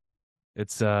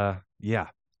 it's yeah.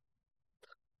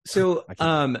 So, I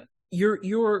can't wait.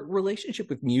 your relationship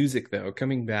with music, though,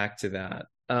 coming back to that,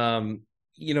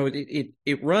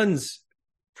 it runs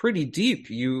pretty deep.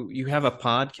 You have a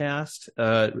podcast,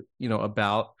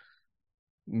 about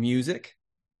music.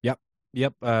 Yep.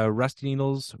 Yep. Rusty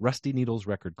Needles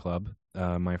Record Club.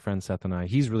 My friend Seth and I,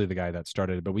 he's really the guy that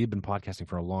started it, but we've been podcasting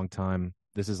for a long time.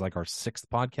 This is like our 6th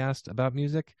podcast about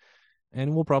music,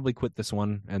 and we'll probably quit this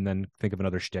one and then think of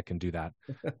another shtick and do that.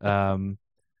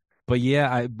 But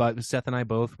yeah, but Seth and I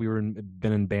both, been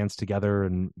in bands together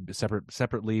and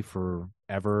separately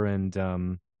forever.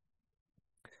 And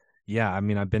yeah, I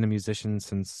mean, I've been a musician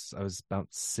since I was about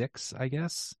 6, I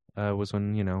guess. Was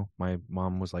when, my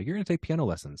mom was like, you're going to take piano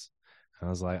lessons. And I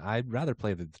was like, I'd rather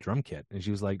play the drum kit. And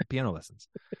she was like, piano lessons.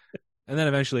 And then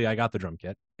eventually I got the drum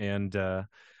kit and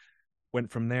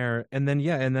went from there. And then,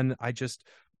 yeah, and then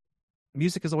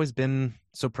music has always been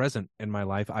so present in my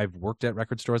life. I've worked at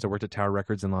record stores. I worked at Tower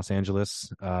Records in Los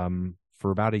Angeles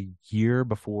for about a year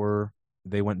before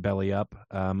they went belly up.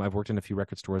 I've worked in a few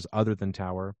record stores other than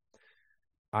Tower.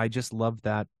 I just love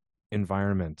that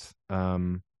environment.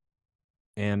 And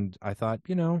I thought,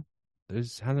 there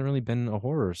hasn't really been a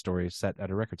horror story set at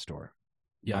a record store.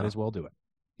 Yeah. Might as well do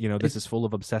it. This is full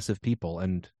of obsessive people,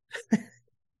 and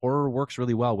horror works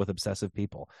really well with obsessive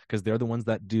people because they're the ones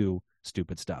that do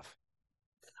stupid stuff.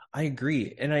 I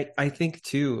agree. And I think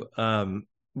too,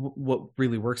 what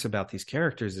really works about these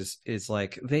characters is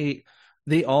like they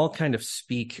all kind of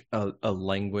speak a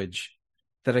language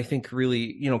that I think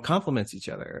really, complements each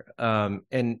other.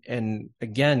 And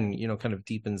again, kind of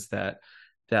deepens that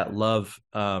love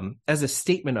as a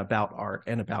statement about art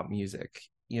and about music.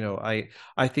 I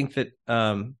think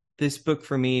that this book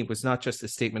for me was not just a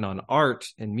statement on art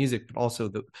and music, but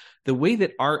also the way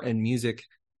that art and music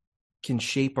can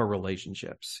shape our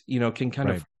relationships, can kind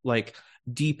Right. of like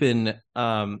deepen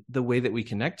the way that we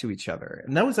connect to each other.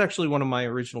 And that was actually one of my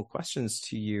original questions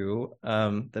to you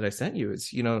that I sent you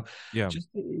is, Yeah. just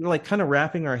like kind of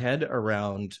wrapping our head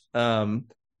around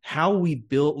how we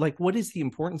build, like, what is the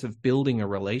importance of building a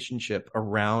relationship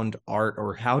around art,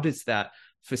 or how does that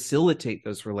facilitate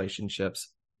those relationships?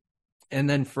 And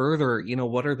then further,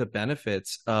 what are the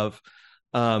benefits of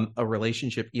a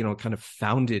relationship, kind of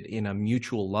founded in a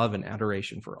mutual love and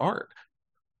adoration for art?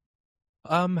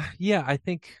 Yeah, I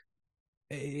think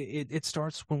it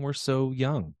starts when we're so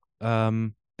young.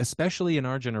 Especially in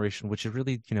our generation, which is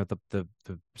really, the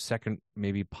second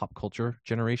maybe pop culture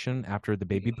generation after the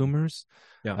baby boomers.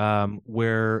 Yeah.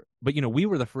 But we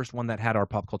were the first one that had our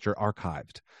pop culture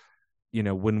archived.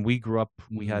 When we grew up,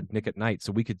 we had Nick at Night,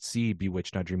 so we could see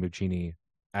Bewitched, Not Dream of Jeannie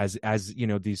as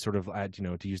these sort of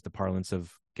to use the parlance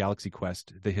of Galaxy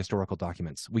Quest, the historical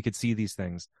documents. We could see these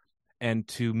things. And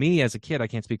to me as a kid, I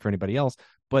can't speak for anybody else,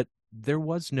 but there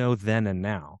was no then and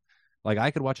now. Like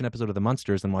I could watch an episode of The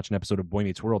Munsters and watch an episode of Boy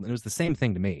Meets World, and it was the same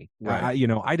thing to me. Right.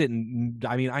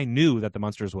 I knew that The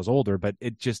Munsters was older, but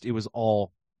it was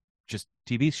all just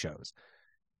TV shows.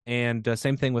 And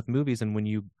same thing with movies. And when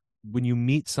you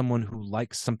meet someone who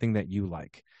likes something that you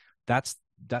like, that's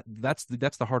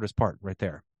the hardest part right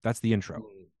there. That's the intro.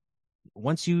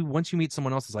 Once you meet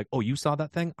someone else, it's like, oh, you saw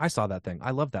that thing, I saw that thing, I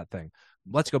love that thing,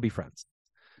 let's go be friends.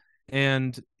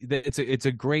 And it's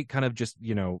a great kind of just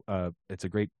it's a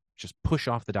great just push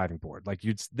off the diving board. Like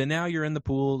now you're in the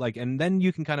pool, like, and then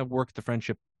you can kind of work the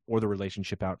friendship or the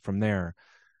relationship out from there.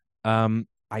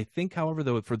 I think, however,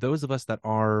 though, for those of us that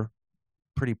are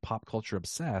pretty pop culture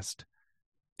obsessed,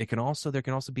 there can also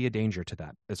be a danger to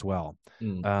that as well.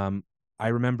 Mm. I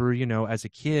remember, as a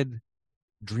kid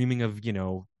dreaming of,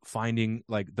 finding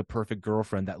like the perfect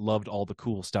girlfriend that loved all the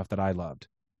cool stuff that I loved.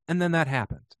 And then that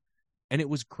happened. And it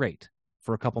was great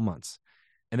for a couple months.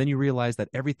 And then you realize that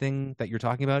everything that you're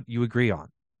talking about, you agree on.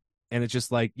 And it's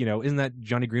just like, isn't that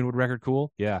Johnny Greenwood record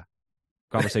cool? Yeah.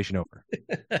 Conversation over.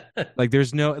 Like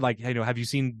there's no like, have you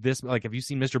seen this? Like, have you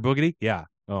seen Mr. Boogedy? Yeah.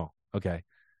 Oh, okay.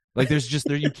 Like there's just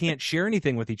there you can't share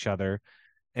anything with each other.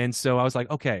 And so I was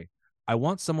like, okay, I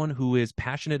want someone who is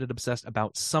passionate and obsessed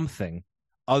about something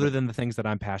other than the things that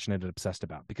I'm passionate and obsessed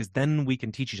about, because then we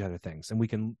can teach each other things and we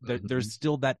can there's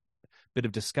still that bit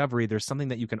of discovery. There's something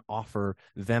that you can offer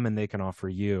them and they can offer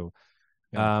you.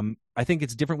 Yeah. I think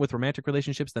it's different with romantic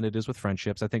relationships than it is with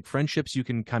friendships. I think friendships, you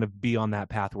can kind of be on that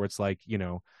path where it's like,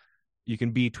 you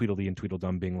can be Tweedledee and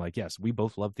Tweedledum being like, yes, we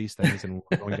both love these things and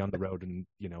we're going down the road and,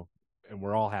 and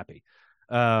we're all happy.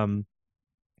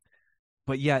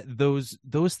 But yeah, those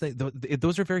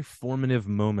are very formative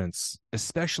moments,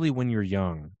 especially when you're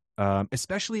young,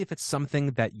 especially if it's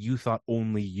something that you thought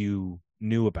only you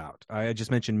knew about. I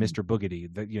just mentioned Mr.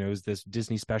 Boogedy, that, it was this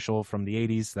Disney special from the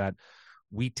 80s that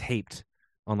we taped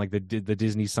on like the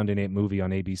Disney Sunday night movie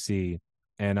on ABC.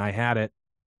 And I had it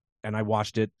and I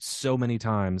watched it so many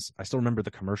times. I still remember the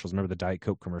commercials, remember the Diet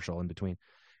Coke commercial in between.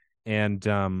 And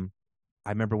I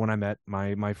remember when I met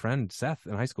my friend Seth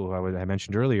in high school, who I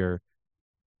mentioned earlier.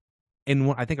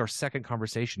 In I think our second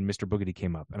conversation, Mr. Boogedy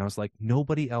came up, and I was like,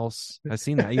 nobody else has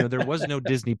seen that. There was no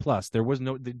Disney Plus. There was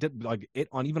no like it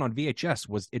on even on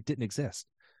VHS it didn't exist.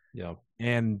 Yeah.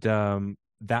 And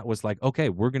that was like, okay,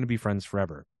 we're going to be friends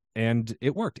forever. And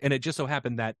it worked. And it just so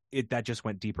happened that that just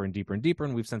went deeper and deeper and deeper.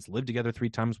 And we've since lived together 3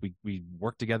 times. We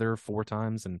worked together 4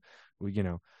 times, and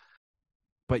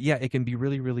but yeah, it can be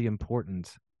really, really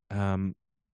important.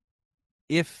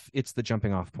 If it's the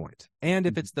jumping off point and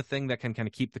if it's the thing that can kind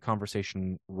of keep the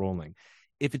conversation rolling.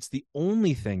 If it's the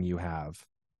only thing you have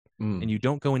and you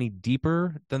don't go any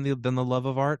deeper than the love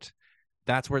of art,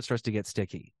 that's where it starts to get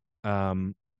sticky.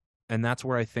 And that's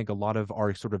where I think a lot of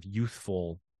our sort of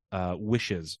youthful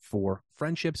wishes for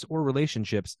friendships or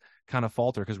relationships kind of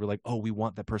falter, because we're like, oh, we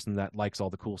want that person that likes all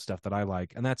the cool stuff that I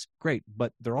like. And that's great.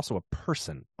 But they're also a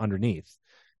person underneath.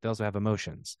 They also have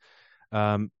emotions.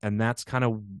 And that's kind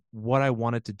of what I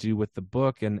wanted to do with the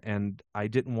book. And I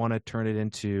didn't want to turn it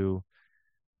into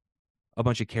a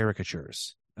bunch of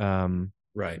caricatures.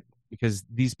 Right. Because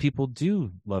these people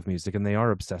do love music and they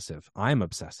are obsessive. I'm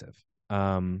obsessive.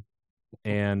 But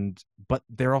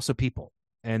they're also people,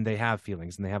 and they have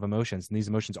feelings and they have emotions. And these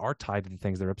emotions are tied to the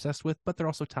things they're obsessed with, but they're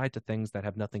also tied to things that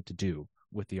have nothing to do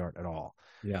with the art at all.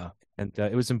 Yeah. And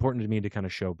it was important to me to kind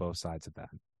of show both sides of that.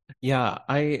 Yeah,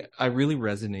 I really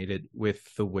resonated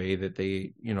with the way that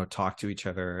they, talk to each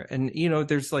other. And,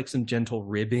 there's like some gentle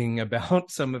ribbing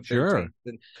about some of their Sure.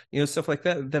 takes and, stuff like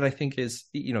that I think is,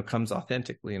 comes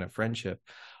authentically in a friendship.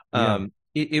 Yeah.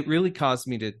 It really caused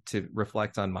me to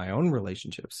reflect on my own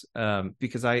relationships,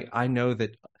 because I know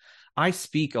that I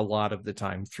speak a lot of the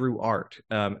time through art,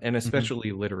 and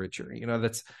especially literature.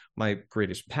 That's my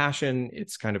greatest passion.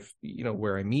 It's kind of,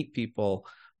 where I meet people.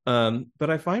 But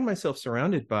I find myself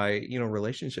surrounded by,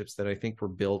 relationships that I think were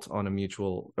built on a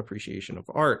mutual appreciation of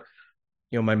art.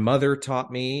 My mother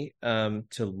taught me to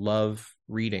love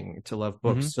reading, to love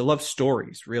books, to love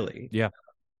stories, really. Yeah.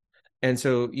 And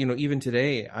so, even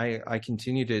today, I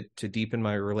continue to deepen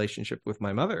my relationship with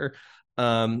my mother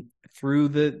through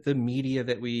the media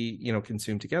that we,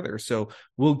 consume together. So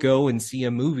we'll go and see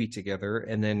a movie together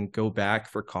and then go back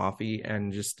for coffee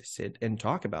and just sit and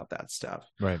talk about that stuff.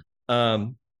 Right.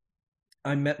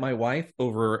 I met my wife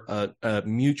over a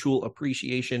mutual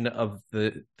appreciation of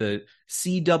the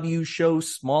CW show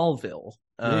Smallville.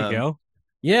 There you go.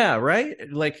 Yeah, right.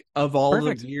 Like, of all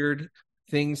Perfect. the weird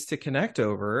things to connect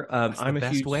over, That's I'm the a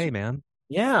best huge way, man.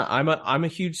 Yeah, I'm a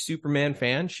huge Superman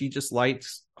fan. She just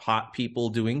likes hot people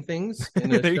doing things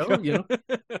in a There you show.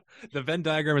 go. The Venn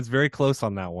diagram is very close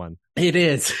on that one. It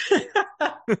is.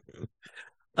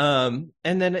 And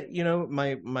then,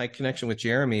 my connection with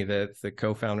Jeremy, the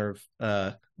co-founder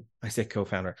of I say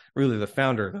co-founder, really the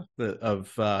founder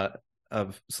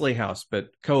of Slay House, but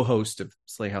co-host of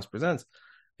Slay House Presents.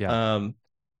 Yeah.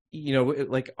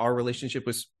 Like, our relationship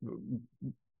was,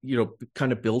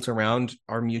 kind of built around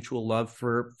our mutual love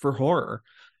for horror.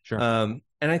 Sure. And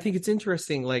I think it's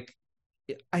interesting, like,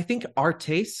 I think our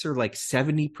tastes are like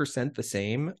 70% the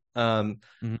same. And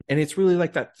it's really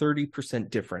like that 30%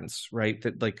 difference, right?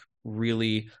 That like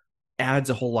really adds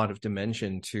a whole lot of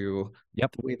dimension to the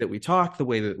way that we talk, the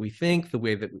way that we think, the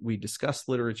way that we discuss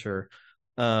literature.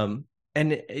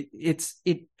 and it's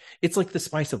like the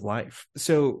spice of life.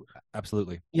 So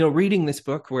Absolutely. reading this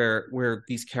book where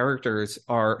these characters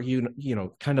are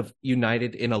kind of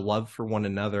united in a love for one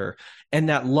another, and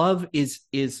that love is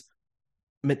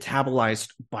metabolized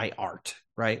by art,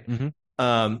 right?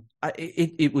 Mm-hmm.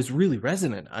 It was really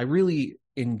resonant. I really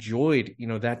enjoyed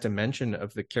that dimension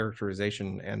of the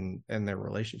characterization and their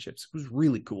relationships. It was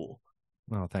really cool.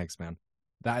 Oh, thanks, man.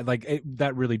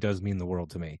 That really does mean the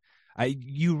world to me.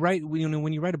 You write,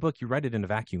 when you write a book, you write it in a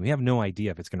vacuum. You have no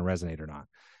idea if it's going to resonate or not.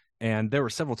 And there were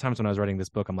several times when I was writing this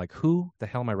book, I'm like, who the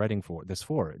hell am I writing this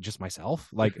for? Just myself,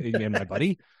 like, and my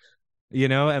buddy,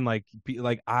 and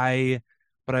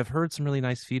but I've heard some really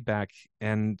nice feedback,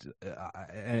 and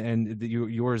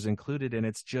yours included, and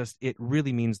it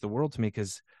really means the world to me,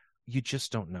 because you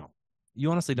just don't know.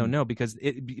 You honestly don't know, because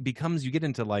it becomes, you get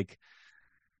into like,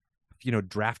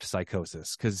 draft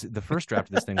psychosis, because the first draft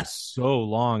of this thing was so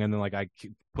long, and then like I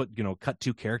cut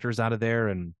two characters out of there,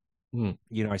 and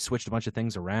I switched a bunch of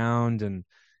things around, and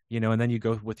and then you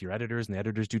go with your editors, and the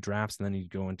editors do drafts, and then you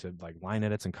go into like line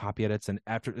edits and copy edits, and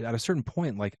at a certain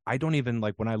point, like I don't even,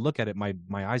 like, when I look at it, my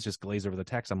eyes just glaze over the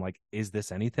text. I'm like, is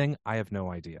this anything? I have no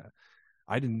idea.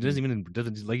 I didn't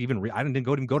I didn't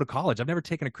go to college. I've never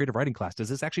taken a creative writing class. Does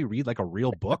this actually read like a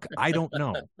real book? I don't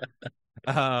know.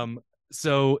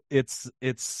 So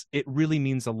it really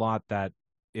means a lot that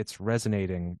it's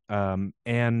resonating.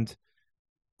 And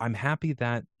I'm happy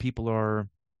that people are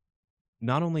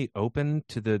not only open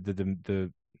to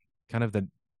the kind of the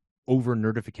over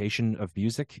nerdification of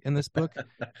music in this book,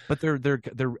 but they're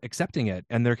accepting it,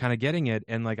 and they're kind of getting it.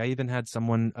 And like, I even had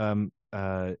someone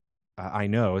I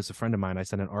know, as a friend of mine, I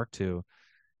sent an arc to,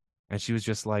 and she was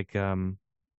just like,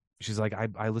 she's like,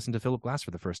 I listened to Philip Glass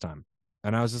for the first time.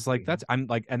 And I was just like, I'm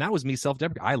like, and that was me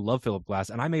self-deprecating. I love Philip Glass,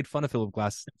 and I made fun of Philip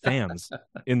Glass fans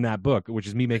in that book, which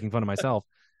is me making fun of myself.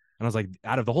 And I was like,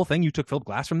 out of the whole thing, you took Philip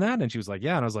Glass from that? And she was like,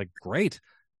 yeah. And I was like, great.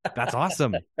 That's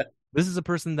awesome. This is a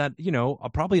person that,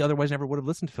 probably otherwise never would have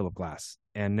listened to Philip Glass.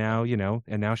 And now,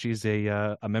 and now she's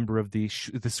a member of the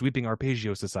Sweeping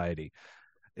Arpeggio Society.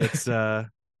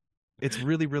 It's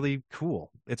really, really cool.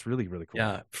 It's really, really cool.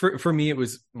 Yeah. For me, it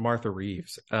was Martha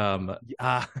Reeves.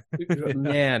 Yeah.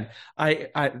 Man,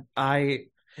 I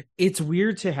it's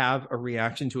weird to have a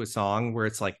reaction to a song where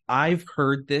it's like, I've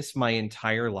heard this my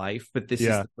entire life, but this is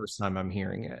the first time I'm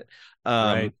hearing it.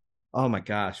 Right. Oh my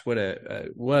gosh, what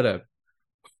a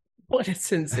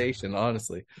sensation,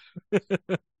 honestly.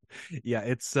 Yeah,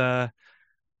 it's there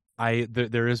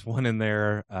is one in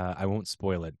there. I won't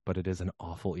spoil it, but it is an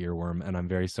awful earworm, and I'm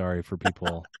very sorry for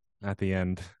people at the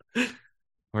end,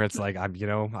 where it's like, I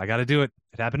got to do it.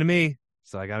 It happened to me,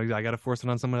 so I got to force it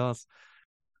on someone else.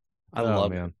 I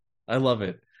love it. I love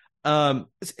it.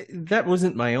 That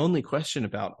wasn't my only question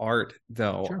about art,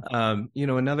 though. Sure.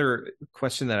 Another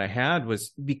question that I had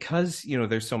was, because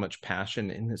there's so much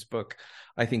passion in this book,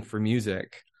 I think, for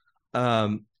music.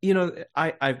 I've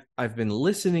been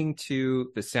listening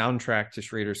to the soundtrack to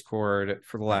Schrader's Chord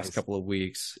for the last couple of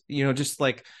weeks. Just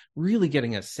like really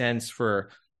getting a sense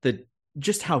for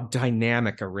just how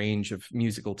dynamic a range of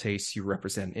musical tastes you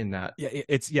represent in that. Yeah,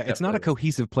 it's not a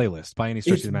cohesive playlist by any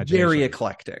stretch of the imagination. Very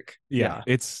eclectic. Yeah,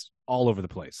 it's all over the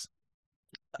place.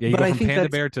 Yeah, you go from Panda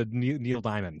Bear to Neil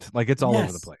Diamond. Like, it's all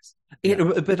over the place.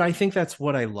 But I think that's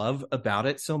what I love about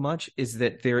it so much, is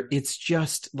that it's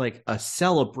just like a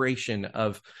celebration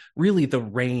of really the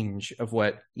range of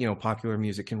what popular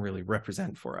music can really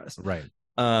represent for us. Right.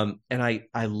 And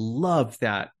I love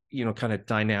that kind of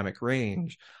dynamic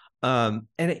range. And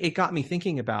it got me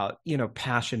thinking about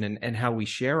passion and how we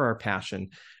share our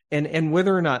passion, and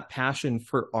whether or not passion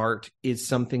for art is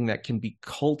something that can be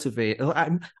cultivated.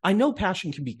 I know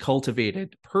passion can be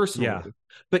cultivated personally,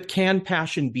 but can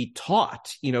passion be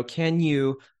taught? Can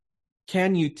you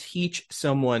teach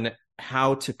someone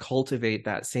how to cultivate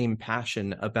that same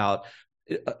passion about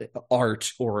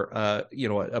art or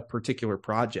a particular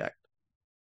project?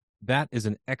 That is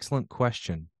an excellent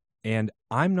question, and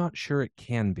I'm not sure it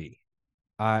can be.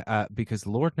 Because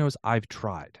Lord knows I've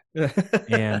tried.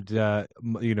 And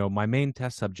my main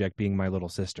test subject being my little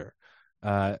sister.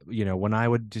 When I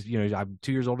would just, I'm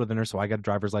 2 years older than her, so I got a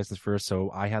driver's license first. So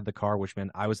I had the car, which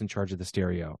meant I was in charge of the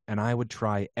stereo, and I would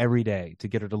try every day to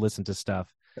get her to listen to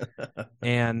stuff.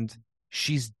 And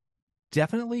she's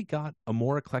definitely got a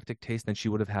more eclectic taste than she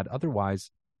would have had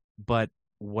otherwise. But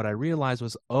what I realized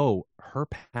was, her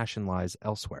passion lies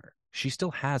elsewhere. She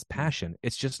still has passion.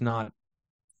 It's just not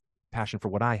passion for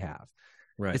what I have.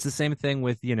 Right. It's the same thing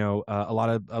with a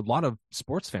lot of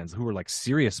sports fans who are like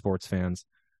serious sports fans.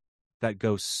 that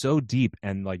go so deep,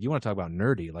 and like, you want to talk about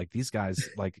nerdy, like these guys,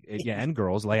 like, yeah, and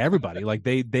girls, like everybody, like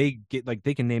they get, like,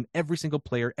 they can name every single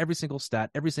player, every single stat,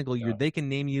 every single year. Yeah. They can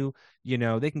name you,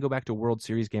 they can go back to a World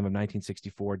Series game of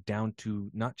 1964 down to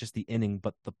not just the inning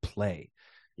but the play.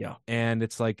 Yeah. And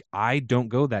it's like, I don't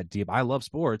go that deep. I love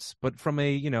sports, but from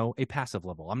a passive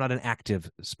level. I'm not an active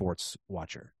sports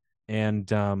watcher. And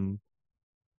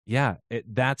yeah,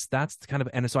 that's kind of,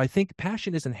 and so I think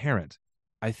passion is inherent.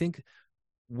 I think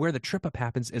where the trip up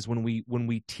happens is when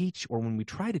we teach, or when we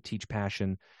try to teach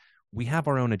passion, we have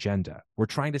our own agenda. We're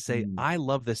trying to say, Mm. I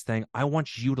love this thing. I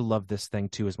want you to love this thing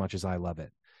too, as much as I love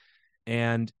it.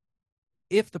 And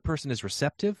if the person is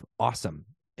receptive, awesome.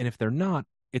 And if they're not,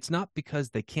 it's not because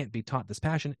they can't be taught this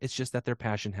passion. It's just that their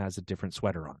passion has a different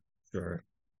sweater on. Sure.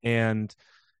 And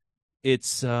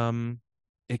it's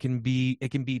it can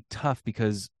be tough,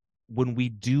 because when we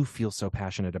do feel so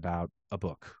passionate about a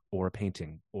book or a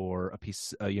painting or a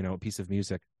piece a piece of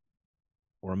music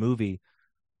or a movie,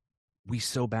 we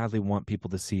so badly want people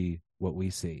to see what we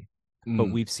see. But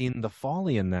Mm. we've seen the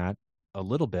folly in that a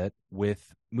little bit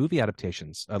with movie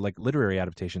adaptations, like literary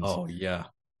adaptations. Oh yeah.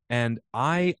 And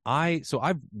so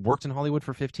I've worked in Hollywood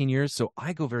for 15 years, so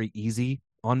I go very easy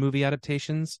on movie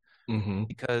adaptations, Mm-hmm.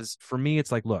 because for me,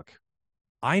 it's like, look,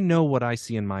 I know what I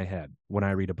see in my head when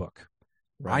I read a book.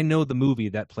 I Right. know the movie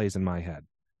that plays in my head.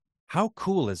 How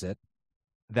cool is it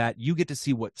that you get to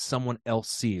see what someone else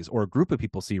sees, or a group of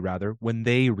people see rather, when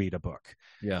they read a book?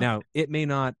 Yeah. Now, it may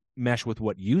not mesh with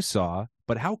what you saw,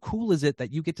 but how cool is it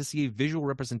that you get to see a visual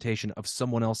representation of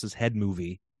someone else's head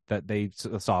movie that they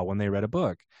saw when they read a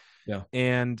book? Yeah.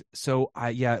 And so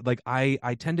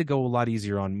I tend to go a lot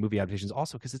easier on movie adaptations,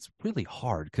 also because it's really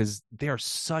hard, because they are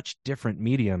such different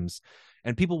mediums.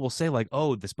 And people will say, like,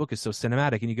 oh, this book is so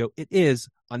cinematic, and you go, it is,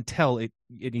 until it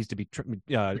needs to be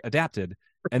adapted,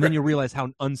 and then you realize how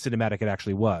uncinematic it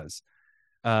actually was.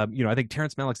 I think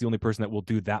Terrence Malick's the only person that will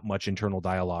do that much internal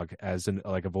dialogue as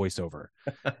like a voiceover.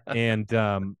 And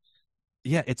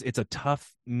yeah, it's a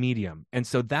tough medium. And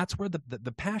so that's where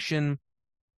the passion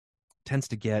tends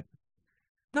to get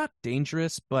not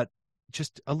dangerous, but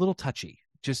just a little touchy.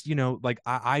 Just, like,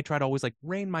 I try to always, like,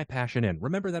 rein my passion in.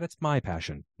 Remember that it's my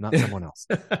passion, not someone else.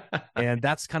 And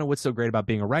that's kind of what's so great about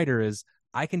being a writer, is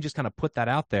I can just kind of put that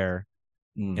out there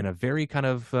in Mm. a very kind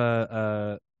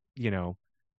of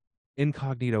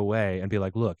incognito way, and be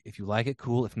like, look, if you like it,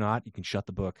 cool. If not, you can shut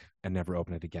the book and never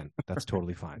open it again. That's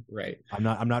totally fine. Right. I'm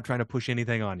not trying to push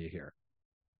anything on you here.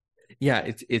 Yeah,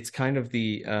 it's kind of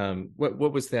the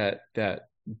what was that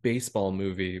baseball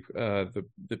movie, the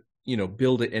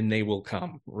build it and they will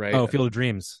come, right? Oh, Field of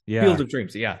Dreams. Yeah. Field of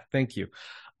Dreams. Yeah, thank you.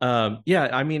 Yeah,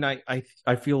 I mean,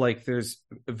 I feel like there's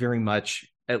very much,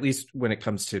 at least when it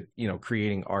comes to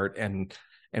creating art and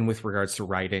with regards to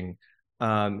writing,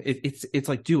 it's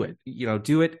like, do it,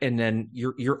 and then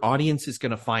your audience is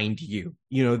going to find you.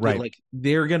 Right. Like,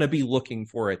 they're going to be looking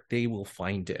for it. They will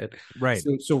find it. Right.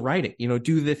 So write it.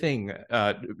 Do the thing.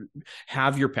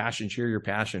 Have your passion. Share your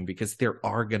passion, because there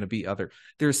are going to be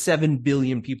there's 7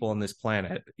 billion people on this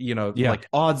planet. Yeah. Like,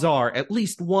 odds are at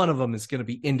least one of them is going to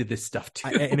be into this stuff too.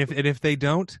 And if they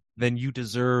don't, then you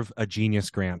deserve a genius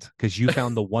grant, because you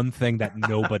found the one thing that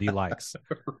nobody likes.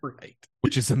 Right.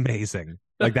 Which is amazing.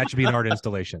 Like, that should be an art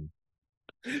installation.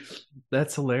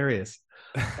 That's hilarious.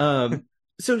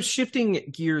 So shifting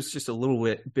gears just a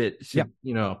little bit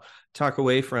to, talk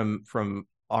away from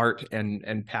art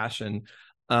and passion.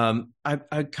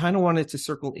 I kind of wanted to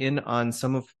circle in on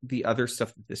some of the other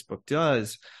stuff that this book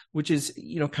does, which is,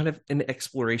 kind of an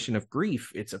exploration of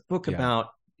grief. It's a book about,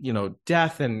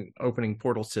 death and opening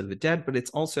portals to the dead, but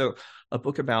it's also a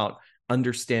book about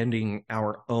understanding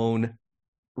our own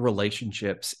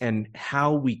relationships and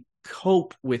how we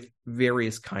cope with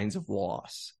various kinds of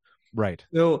loss. Right.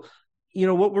 So,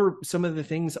 what were some of the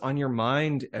things on your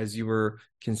mind as you were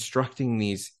constructing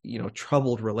these,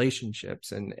 troubled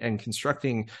relationships and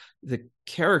constructing the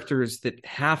characters that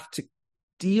have to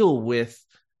deal with,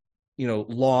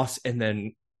 loss, and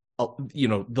then,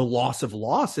 the loss of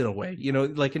loss in a way,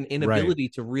 like an inability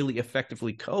to really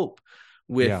effectively cope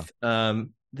with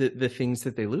the things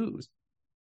that they lose?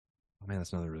 Oh, man,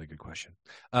 that's another really good question.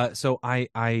 So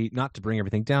I not to bring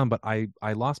everything down, but I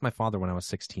lost my father when I was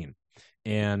 16.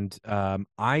 And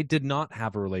I did not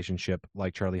have a relationship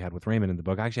like Charlie had with Raymond in the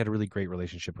book. I actually had a really great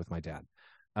relationship with my dad.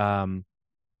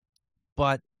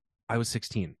 But I was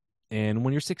 16. And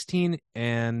when you're 16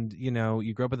 and,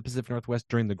 you grow up in the Pacific Northwest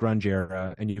during the grunge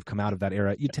era, and you've come out of that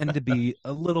era, you tend to be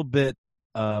a little bit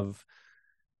of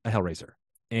a hellraiser.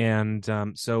 And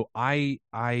so I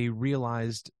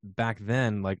realized back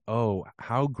then, like, oh,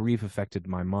 how grief affected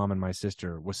my mom and my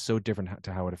sister was so different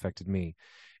to how it affected me.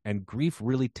 And grief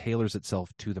really tailors itself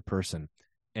to the person,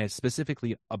 and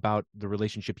specifically about the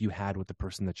relationship you had with the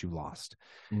person that you lost.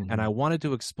 And I Mhm. wanted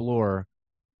to explore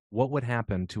what would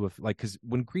happen to a, like, because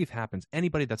when grief happens,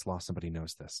 anybody that's lost somebody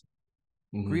knows this.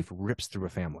 Mhm. Grief rips through a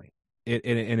family.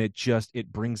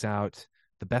 It brings out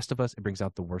the best of us. It brings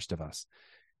out the worst of us.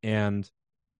 And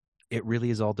it really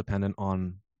is all dependent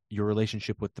on your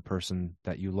relationship with the person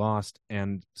that you lost.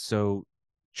 And so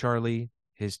Charlie,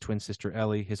 his twin sister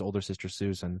Ellie, his older sister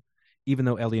Susan, even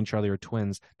though Ellie and Charlie are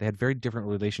twins, they had very different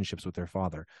relationships with their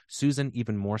father. Susan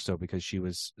even more so because she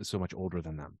was so much older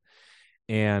than them.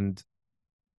 And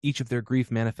each of their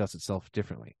grief manifests itself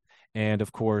differently. And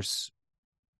of course,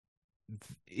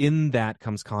 in that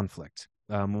comes conflict.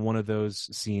 One of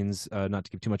those scenes, not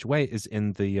to give too much away, is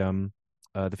in the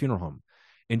funeral home,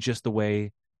 in just the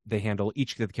way they handle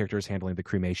each of the characters handling the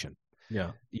cremation.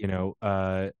 Yeah. You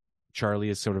know, Charlie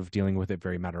is sort of dealing with it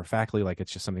very matter of factly, like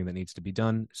it's just something that needs to be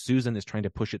done. Susan is trying to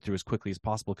push it through as quickly as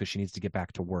possible because she needs to get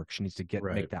back to work. She needs to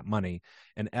Right. make that money.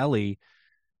 And Ellie,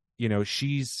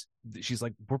 she's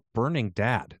like, we're burning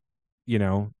dad,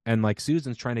 and like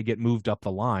Susan's trying to get moved up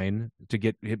the line to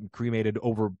get him cremated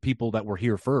over people that were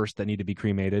here first that need to be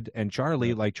cremated. And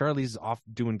Right. Charlie's off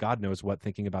doing God knows what,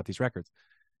 thinking about these records.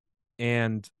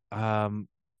 And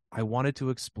I wanted to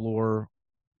explore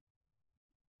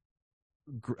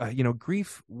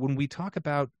grief. When we talk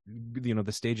about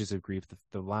the stages of grief,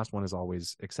 the last one is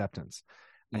always acceptance.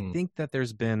 I Mm. think that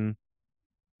there's been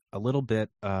a little bit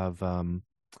of a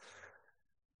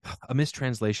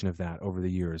mistranslation of that over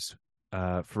the years.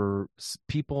 For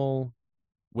people,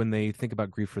 when they think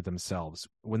about grief for themselves,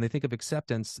 when they think of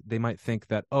acceptance, they might think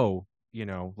that, oh,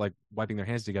 like wiping their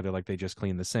hands together, like they just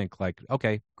cleaned the sink, like,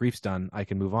 okay, grief's done, I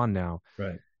can move on now.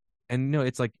 Right. And no,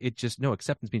 it's like, it just, no,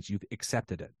 acceptance means you've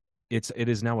accepted it. It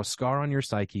is now a scar on your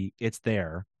psyche. It's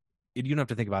there. You don't have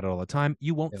to think about it all the time.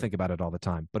 You won't Yeah. think about it all the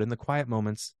time, but in the quiet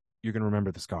moments, you're going to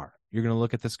remember the scar. You're going to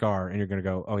look at the scar and you're going to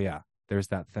go, oh yeah, there's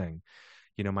that thing.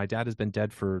 My dad has been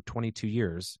dead for 22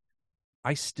 years.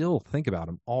 I still think about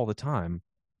him all the time,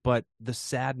 but the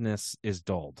sadness is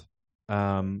dulled.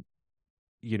 Um,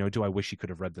 do I wish he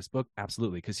could have read this book?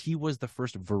 Absolutely, because he was the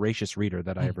first voracious reader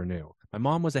that I Mm. ever knew. My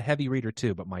mom was a heavy reader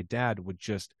too, but my dad would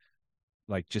just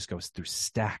go through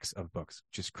stacks of books,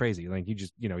 just crazy. Like he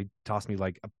tossed me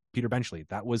like a Peter Benchley.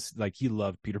 That was like, he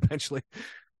loved Peter Benchley.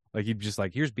 Like he'd just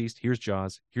like, here's Beast, here's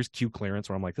Jaws, here's Q Clearance,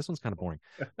 where I'm like, this one's kind of boring.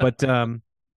 But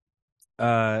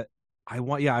uh I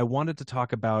wanted to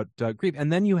talk about grief,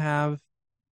 and then you have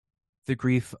the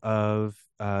grief of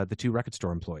the two record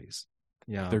store employees.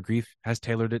 Yeah. Their grief has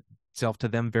tailored itself to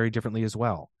them very differently as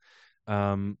well.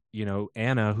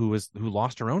 Anna, who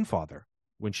lost her own father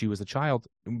when she was a child,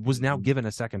 was now Mhm. given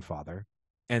a second father,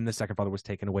 and the second father was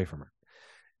taken away from her.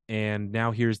 And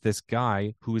now here's this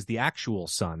guy who is the actual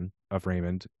son of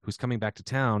Raymond, who's coming back to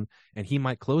town, and he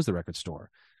might close the record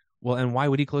store. Well, and why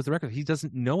would he close the record? He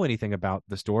doesn't know anything about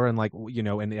the store, and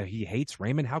and he hates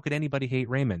Raymond. How could anybody hate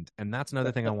Raymond? And that's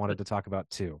another thing I wanted to talk about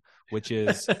too, which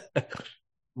is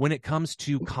when it comes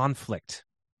to conflict,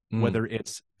 Mm. whether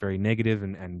it's very negative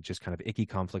and just kind of icky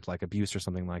conflict like abuse or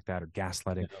something like that, or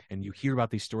gaslighting, Yeah. and you hear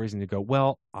about these stories and you go,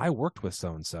 well, I worked with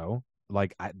so and so,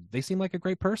 like they seem like a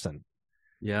great person.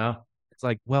 Yeah. It's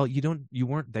like, well, you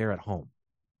weren't there at home.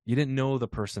 You didn't know the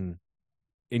person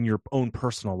in your own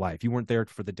personal life. You weren't there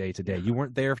for the day to day. Yeah. You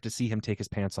weren't there to see him take his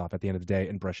pants off at the end of the day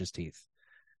and brush his teeth.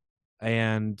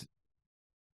 And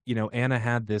Anna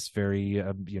had this very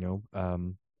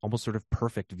almost sort of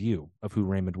perfect view of who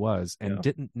Raymond was, and Yeah.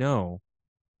 didn't know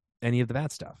any of the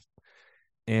bad stuff.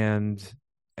 And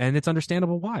it's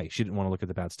understandable why she didn't want to look at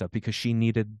the bad stuff, because she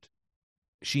needed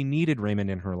Raymond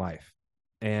in her life.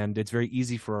 And it's very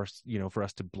easy for us, for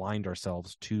us to blind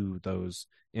ourselves to those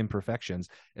imperfections,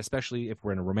 especially if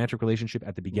we're in a romantic relationship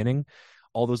at the beginning.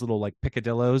 All those little like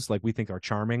picadillos, like we think are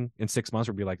charming, in 6 months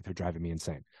we'll be like, they're driving me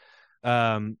insane.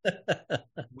 Um,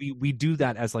 we do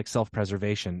that as like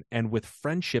self-preservation, and with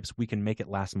friendships we can make it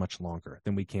last much longer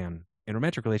than we can in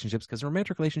romantic relationships, because in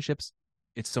romantic relationships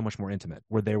it's so much more intimate.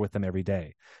 We're there with them every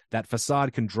day. That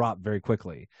facade can drop very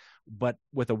quickly. But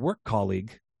with a work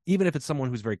colleague, even if it's someone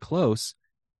who's very close,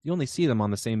 you only see them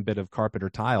on the same bit of carpet or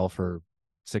tile for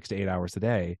 6 to 8 hours a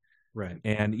day. Right.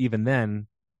 And even then,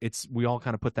 we all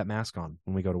kind of put that mask on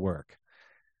when we go to work.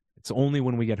 It's only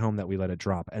when we get home that we let it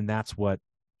drop. And that's what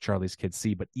Charlie's kids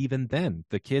see. But even then,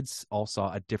 the kids all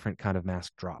saw a different kind of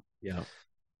mask drop. Yeah.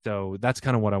 So that's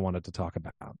kind of what I wanted to talk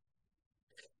about.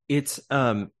 It's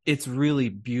really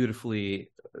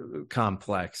beautifully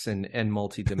complex and Thanks,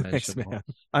 multidimensional. man.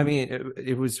 I mean,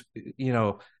 it was,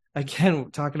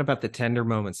 again, talking about the tender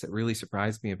moments that really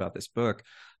surprised me about this book,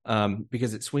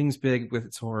 because it swings big with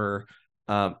its horror,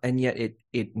 and yet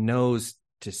it knows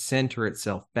to center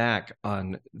itself back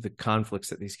on the conflicts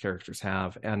that these characters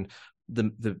have and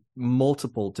the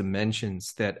multiple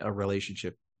dimensions that a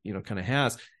relationship, kind of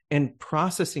has. And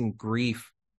processing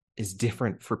grief is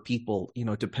different for people,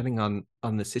 depending on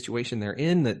the situation they're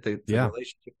in, that the Yeah.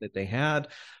 relationship that they had.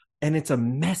 And it's a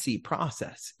messy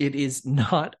process. It is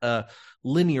not a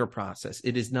linear process.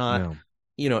 It is not,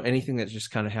 No. anything that just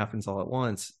kind of happens all at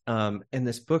once. And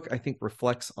this book, I think,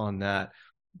 reflects on that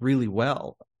really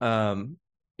well. And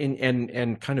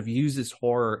kind of uses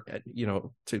horror,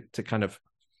 to kind of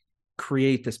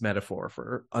create this metaphor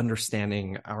for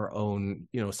understanding our own,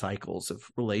 cycles of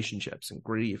relationships and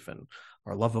grief and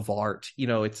our love of art.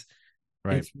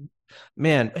 Right. It's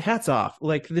man, hats off.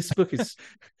 Like, this book is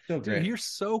so Dude, great. you're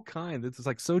so kind. It's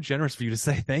like so generous for you to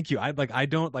say thank you. I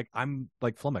don't like, I'm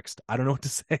like flummoxed. I don't know what to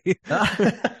say.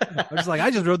 I'm just like, I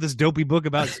just wrote this dopey book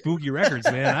about spooky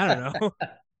records, man. I don't know.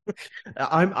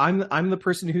 I'm the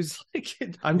person who's like,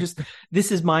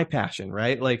 this is my passion,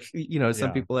 right? Like, some Yeah.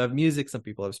 people have music, some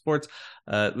people have sports.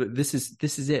 This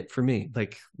is it for me.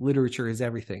 Like, literature is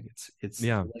everything. It's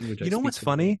Yeah. the language I You know speak what's to the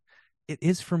world. funny? It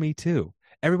is for me too.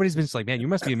 Everybody's been just like, man, you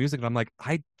must be a music. And I'm like,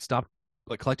 I stopped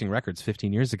like collecting records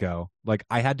 15 years ago. Like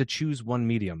I had to choose one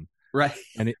medium, Right.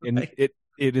 and it and Right.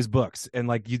 it is books. And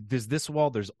like there's this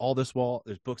wall, there's all this wall,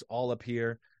 there's books all up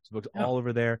here, there's books Yeah. all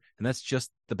over there, and that's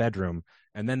just the bedroom.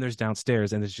 And then there's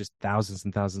downstairs, and there's just thousands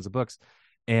and thousands of books.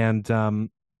 And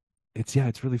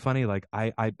it's really funny. Like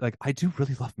I do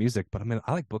really love music, but I mean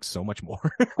I like books so much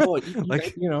more. Oh,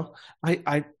 Like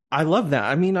I love that.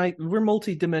 I mean, we're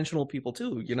multi-dimensional people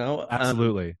too,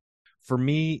 absolutely. For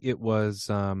me, it was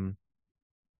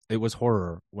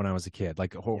horror when I was a kid,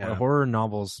 like Yeah. horror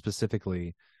novels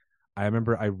specifically. I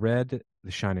remember I read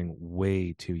The Shining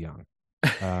way too young.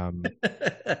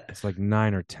 It's like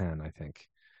 9 or 10, I think.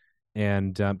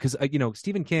 And because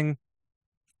Stephen King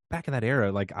back in that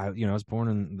era, like I was born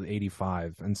in the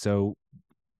 85, and so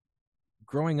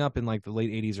growing up in like the late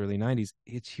 80s, early 90s,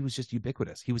 he was just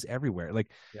ubiquitous. He was everywhere.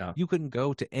 Like Yeah. you couldn't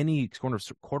go to any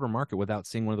quarter market without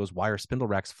seeing one of those wire spindle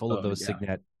racks full of Oh, those yeah.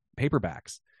 Signet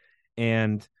paperbacks.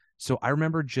 And so I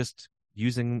remember just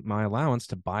using my allowance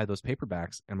to buy those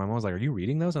paperbacks. And my mom was like, "Are you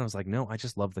reading those?" And I was like, "No, I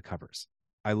just love the covers.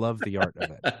 I love the art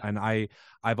of it." And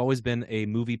I've always been a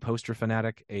movie poster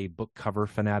fanatic, a book cover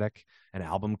fanatic, an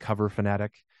album cover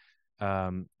fanatic.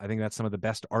 I think that's some of the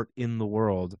best art in the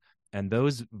world. And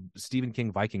those Stephen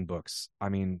King Viking books, I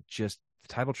mean, just the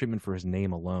title treatment for his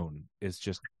name alone is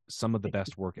just some of the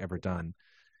best work ever done.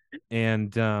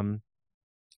 And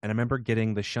I remember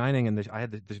getting The Shining, and I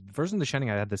had the version of The Shining.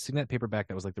 I had the Signet paperback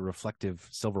that was like the reflective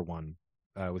silver one,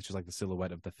 which is like the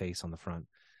silhouette of the face on the front.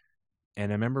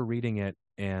 And I remember reading it,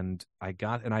 and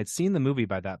I'd seen the movie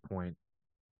by that point,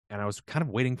 and I was kind of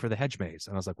waiting for the hedge maze,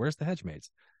 and I was like, "Where's the hedge maze?"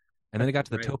 And then I got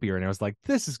to the Right. topiary, and I was like,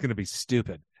 "This is going to be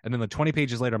stupid." And then the 20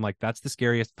 pages later, I'm like, "That's the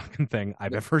scariest fucking thing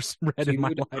I've ever read in my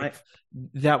Dude, life."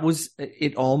 that was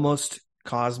it. Almost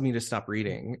caused me to stop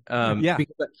reading. Yeah,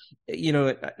 Because,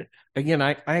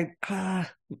 again,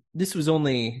 this was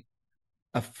only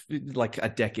like a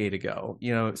decade ago.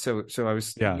 So I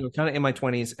was, yeah, kind of in my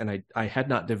 20s, and I had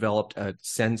not developed a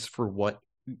sense for what,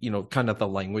 kind of the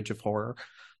language of horror.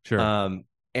 sure, Um,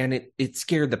 and it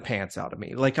scared the pants out of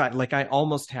me. Like I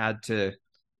almost had to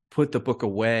put the book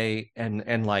away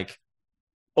and like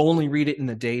only read it in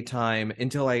the daytime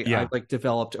until I yeah, like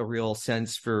developed a real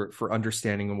sense for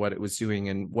understanding what it was doing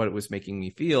and what it was making me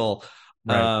feel.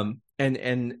 right.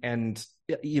 And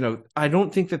I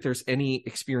don't think that there's any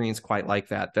experience quite like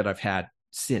that I've had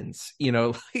since,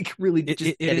 like really just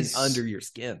It getting under is. your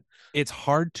skin. It's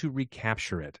hard to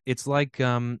recapture it. It's like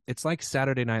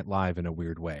Saturday Night Live in a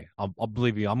weird way. I'll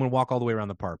believe you. I'm gonna walk all the way around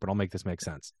the park, but I'll make this make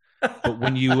sense. But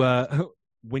when you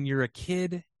when you're a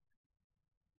kid,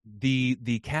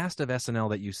 the cast of SNL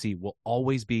that you see will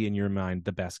always be in your mind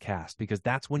the best cast, because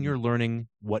that's when you're learning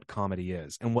what comedy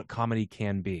is and what comedy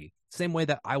can be. Same way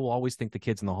that I will always think the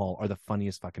kids in the hall are the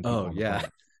funniest fucking people Oh on the yeah.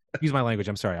 planet. Use my language.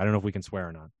 I'm sorry. I don't know if we can swear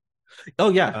or not. Oh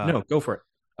yeah. Uh, No, go for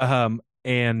it.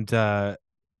 and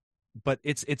But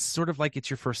it's sort of like it's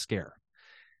your first scare.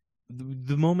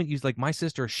 The moment you like, my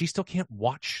sister, she still can't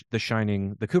watch The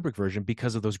Shining, the Kubrick version,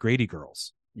 because of those Grady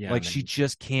girls. Yeah, Like she man.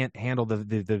 just can't handle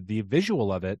the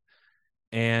visual of it.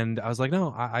 And I was like,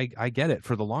 no, I get it.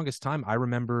 For the longest time, I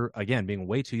remember again being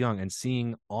way too young and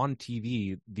seeing on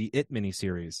TV the It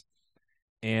miniseries,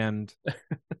 and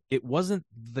it wasn't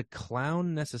the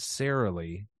clown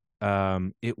necessarily.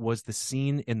 It was the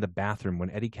scene in the bathroom when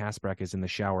Eddie Kaspbrak is in the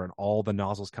shower and all the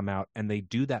nozzles come out, and they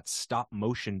do that stop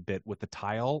motion bit with the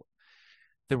tile.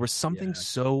 There was something Yeah.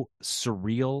 so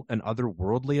surreal and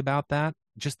otherworldly about that.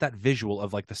 Just that visual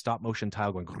of like the stop motion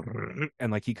tile going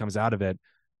and like he comes out of it.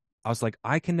 I was like,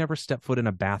 I can never step foot in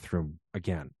a bathroom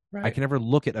again. I Right. can never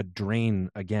look at a drain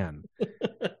again.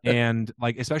 And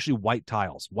like, especially white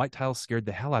tiles. White tiles scared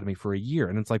the hell out of me for a year.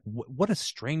 And it's like, what a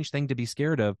strange thing to be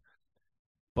scared of.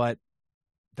 But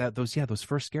those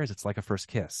first scares, it's like a first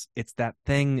kiss. It's that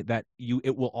thing that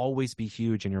it will always be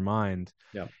huge in your mind.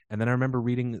 Yeah. And then I remember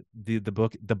reading the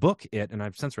book It, and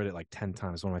I've since read it like 10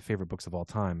 times, one of my favorite books of all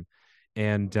time.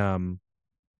 And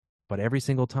but every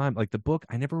single time, like the book,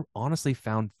 I never honestly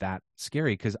found that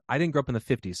scary because I didn't grow up in the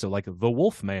 50s. So like the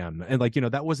Wolf Man and like,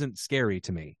 that wasn't scary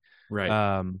to me. Right.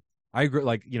 I grew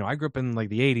up in like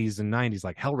the 80s and 90s,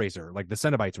 like Hellraiser, like the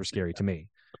Cenobites were scary to me.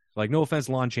 Like, no offense,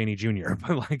 Lon Chaney Jr.,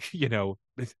 but like,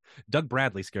 Doug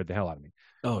Bradley scared the hell out of me.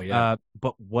 Oh yeah.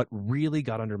 But what really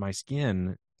got under my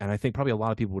skin, and I think probably a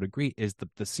lot of people would agree, is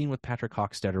the scene with Patrick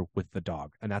Hockstetter with the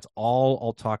dog. And that's all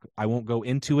I'll talk. I won't go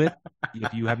into it.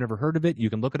 If you have never heard of it, you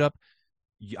can look it up.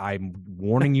 I'm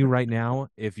warning you right now,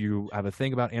 if you have a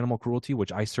thing about animal cruelty,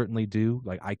 which I certainly do,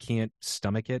 like I can't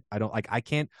stomach it. I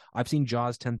can't. I've seen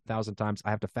Jaws 10,000 times. I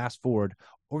have to fast forward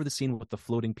over the scene with the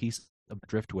floating piece of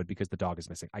driftwood because the dog is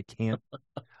missing. I can't.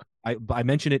 I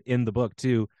mention it in the book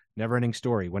too. Never Ending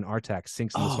Story, when Artax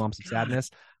sinks in the swamps of sadness.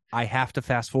 I have to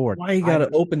fast forward. Why you gotta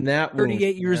open that wound?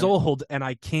 38 years old and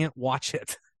I can't watch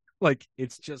it. Like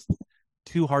it's just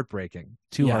too heartbreaking.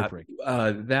 Heartbreaking.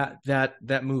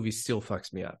 That movie still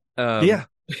fucks me up. Yeah.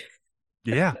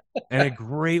 Yeah. In a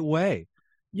great way.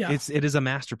 Yeah. It is a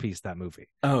masterpiece, that movie.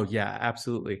 Oh yeah,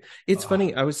 absolutely. It's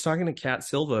funny. I was talking to Kat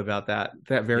Silva about that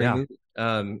very movie.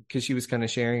 Because she was kind of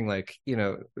sharing, like,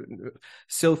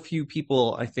 so few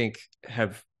people I think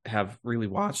have really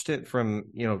watched it from,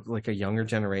 like a younger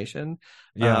generation.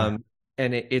 Yeah.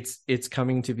 And it's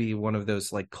coming to be one of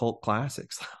those like cult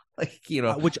classics. Like,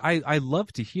 which I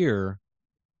love to hear.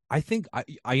 I think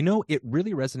I know it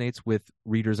really resonates with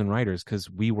readers and writers because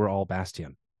we were all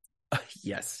Bastian.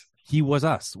 Yes. He was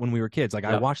us when we were kids. Like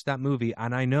I watched that movie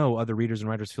and I know other readers and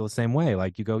writers feel the same way.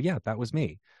 Like you go, yeah, that was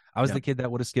me. I was the kid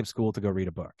that would have skipped school to go read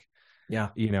a book. Yeah.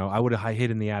 I would have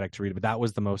hid in the attic to read it, but that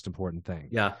was the most important thing.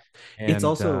 Yeah. And it's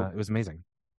also it was amazing.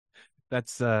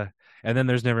 That's and then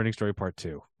there's Never Ending Story Part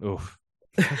 2. Oof.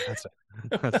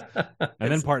 And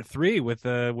then Part 3 with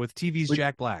TV's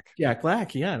Jack Black. Jack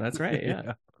Black, yeah, that's right.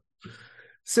 Yeah.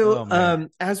 So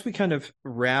as we kind of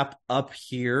wrap up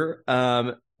here,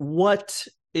 what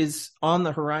is on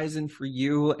the horizon for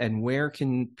you, and where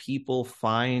can people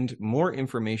find more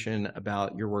information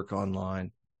about your work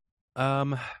online?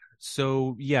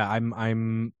 So yeah,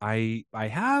 I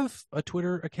have a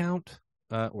Twitter account,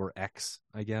 or X,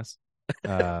 I guess.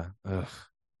 Oh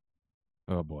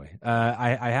boy.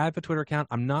 I have a Twitter account.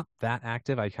 I'm not that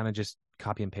active. I kind of just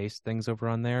copy and paste things over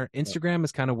on there. Instagram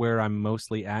is kind of where I'm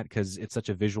mostly at because it's such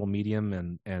a visual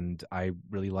medium, and I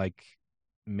really like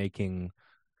making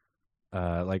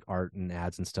like art and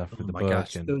ads and stuff for the book.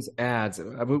 Gosh, and those ads.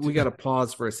 We got to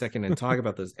pause for a second and talk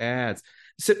about those ads.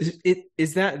 So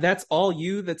that's all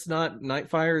you? That's not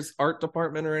Nightfire's art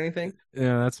department or anything?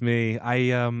 Yeah, that's me.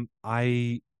 I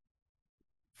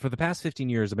for the past 15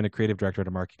 years I've been a creative director at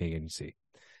a marketing agency.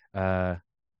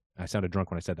 I sounded drunk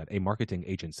when I said that. A marketing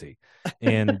agency.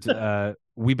 And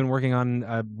we've been working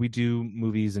on, we do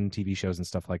movies and TV shows and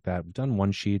stuff like that. We've done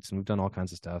one sheets and we've done all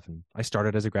kinds of stuff. And I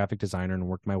started as a graphic designer and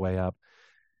worked my way up.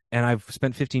 And I've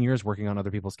spent 15 years working on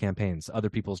other people's campaigns, other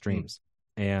people's dreams.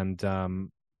 And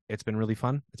it's been really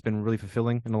fun. It's been really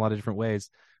fulfilling in a lot of different ways.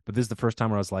 But this is the first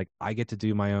time where I was like, I get to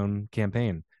do my own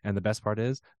campaign. And the best part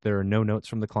is there are no notes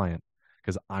from the client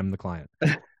because I'm the client.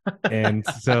 And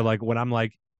so like when I'm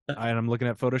like, and I'm looking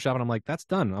at Photoshop and I'm like, that's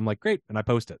done. I'm like, great. And I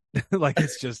post it. Like,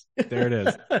 it's just, there it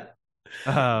is.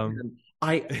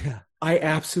 I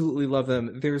absolutely love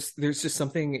them. There's just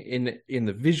something in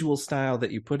the visual style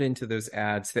that you put into those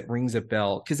ads that rings a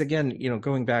bell. Because again,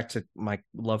 going back to my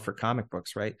love for comic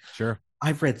books, right? Sure.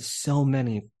 I've read so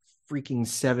many freaking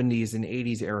 70s and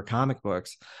 80s era comic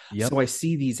books. Yep. So I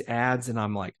see these ads and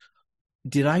I'm like,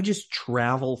 did I just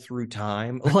travel through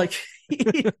time? Like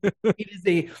it is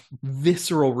a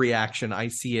visceral reaction. I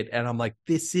see it and I'm like,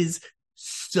 this is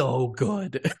so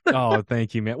good. Oh,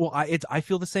 thank you, man. Well, I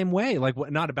feel the same way. Like,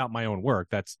 not about my own work.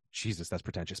 That's Jesus, that's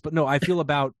pretentious. But no, I feel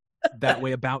about that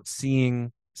way about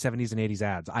seeing 70s and 80s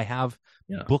ads. I have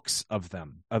books of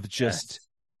them, of just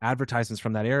advertisements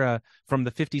from that era, from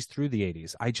the 50s through the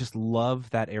 80s. I just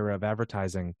love that era of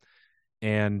advertising,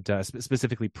 and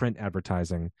specifically print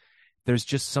advertising. there's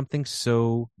just something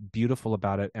so beautiful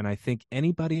about it. And I think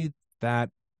anybody that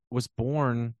was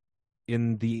born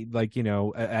in the, like,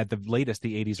 at the latest,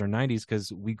 the 80s or 90s,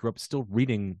 because we grew up still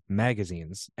reading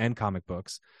magazines and comic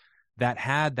books that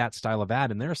had that style of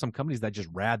ad. And there are some companies that just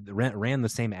ran the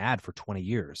same ad for 20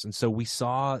 years. And so we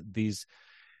saw these,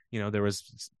 there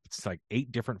was, it's like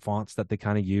 8 different fonts that they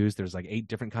kind of use. There's like 8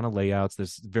 different kind of layouts.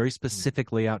 There's very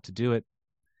specific layout to do it.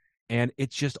 And it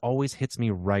just always hits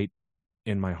me right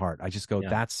in my heart. I just go, Yeah.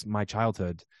 that's my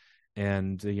childhood.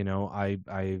 And,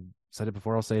 I said it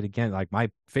before, I'll say it again. Like, my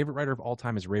favorite writer of all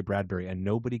time is Ray Bradbury, and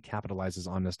nobody capitalizes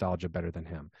on nostalgia better than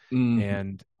him. Mhm.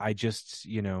 And I just,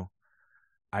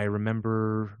 I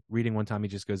remember reading one time, he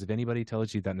just goes, if anybody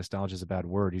tells you that nostalgia is a bad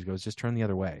word, he goes, just turn the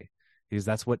other way. Because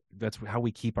that's how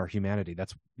we keep our humanity.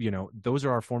 That's, those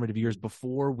are our formative years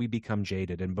before we become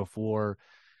jaded and before,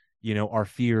 our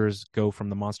fears go from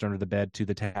the monster under the bed to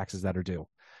the taxes that are due.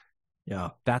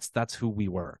 Yeah. That's who we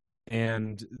were.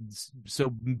 And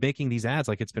so making these ads,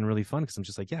 like, it's been really fun, because I'm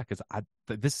just like, yeah, because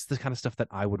this is the kind of stuff that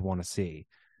I would want to see.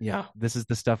 Yeah. This is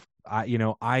the stuff I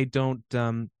don't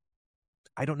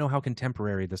know how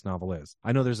contemporary this novel is.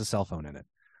 I know there's a cell phone in it,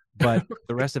 but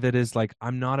the rest of it is like,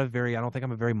 I don't think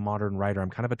I'm a very modern writer.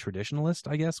 I'm kind of a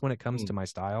traditionalist, I guess, when it comes to my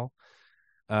style.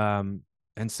 And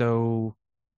so,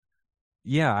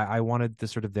 yeah, I wanted the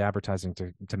sort of the advertising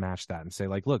to match that and say,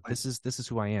 like, look, this is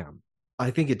who I am. I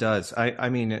think it does. I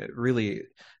mean, it really,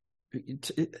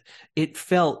 it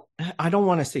felt, I don't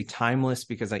want to say timeless,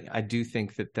 because I do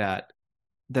think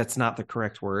that's not the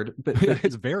correct word, but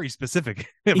It's very specific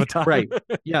of a time. right.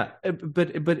 Yeah.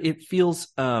 But it feels,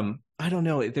 I don't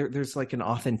know, there's like an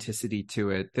authenticity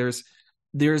to it.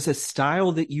 There's a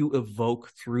style that you evoke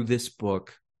through this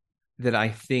book that I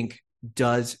think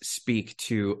does speak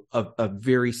to a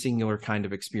very singular kind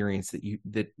of experience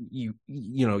that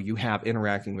you have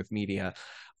interacting with media.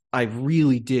 I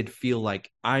really did feel like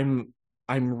I'm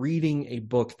reading a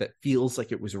book that feels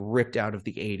like it was ripped out of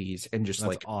the 80s and just That's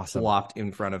like awesome. plopped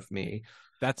in front of me.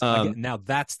 That's again, now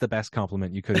that's the best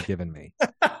compliment you could have given me.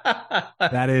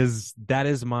 that is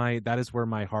where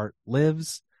my heart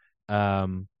lives.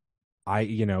 King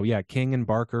and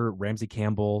Barker, Ramsey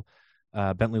Campbell,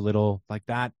 Bentley Little, like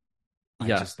that.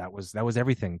 Yes. That was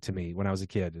everything to me when I was a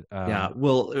kid. Yeah.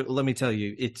 Well, let me tell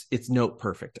you, it's note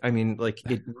perfect. I mean, like,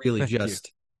 it really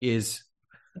just is.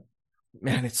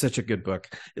 Man, it's such a good book.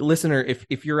 Listener,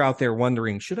 if you're out there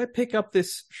wondering, should I pick up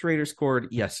this Schrader's Chord?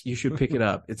 Yes, you should pick it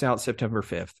up. It's out September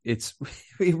 5th. It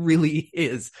really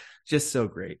is just so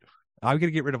great. I'm going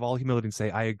to get rid of all humility and say,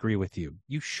 I agree with you.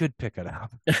 You should pick it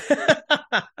up.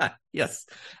 Yes,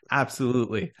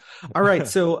 absolutely. All right.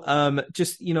 So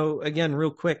just, again,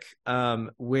 real quick,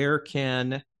 where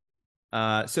can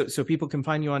so people can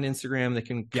find you on Instagram, they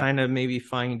can kind of maybe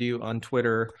find you on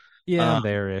Twitter. Yeah, I'm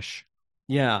there-ish.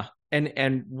 Yeah.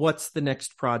 And what's the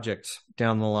next project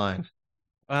down the line?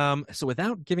 So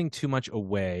without giving too much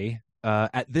away,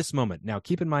 at this moment, now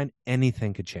keep in mind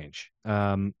anything could change.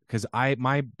 Because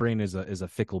my brain is a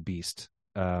fickle beast.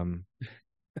 And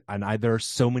there are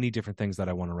so many different things that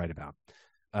I want to write about.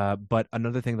 But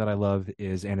another thing that I love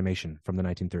is animation from the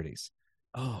 1930s.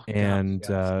 Oh, and gosh,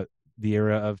 yes. The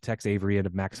era of Tex Avery and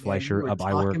of Max Fleischer of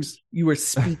iWorks. You were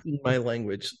speaking my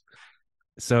language.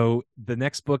 So the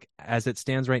next book, as it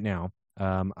stands right now,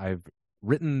 I've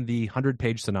written the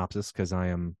 100-page synopsis because I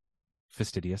am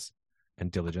fastidious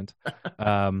and diligent.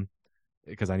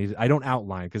 Because I don't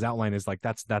outline, because outline is like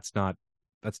that's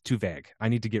too vague. I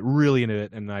need to get really into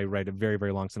it, and I write a very,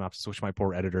 very long synopsis, which my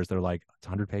poor editors, they're like, it's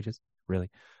 100 pages, really?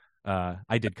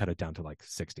 I did cut it down to like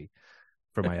 60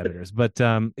 for my editors, but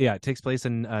it takes place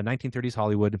in 1930s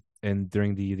Hollywood and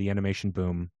during the animation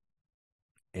boom.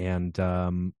 And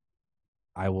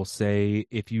I will say,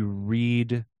 if you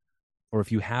read, or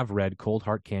if you have read, Cold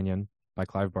Heart Canyon by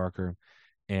Clive Barker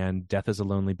and Death is a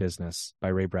Lonely Business by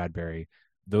Ray Bradbury,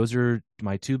 those are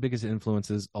my 2 biggest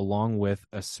influences, along with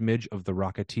a smidge of The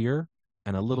Rocketeer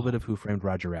and a little bit of Who Framed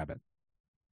Roger Rabbit.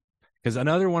 Because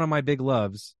another one of my big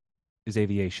loves is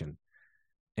aviation.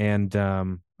 And I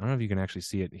don't know if you can actually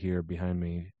see it here behind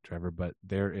me, Trevor, but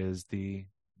there is the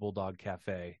Bulldog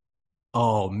Cafe.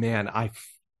 Oh, man.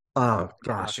 Oh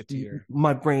gosh,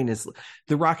 my brain is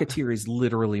The Rocketeer is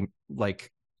literally like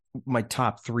my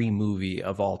top 3 movie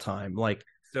of all time. Like,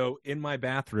 so in my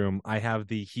bathroom, I have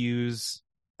the Hughes,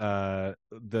 the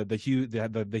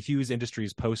Hughes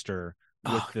Industries poster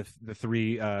with the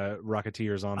 3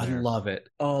 Rocketeers on there. I love it.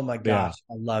 Oh my gosh,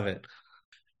 yeah. I love it.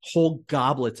 Whole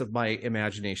goblets of my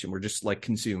imagination were just like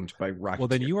consumed by Rocketeer. Well,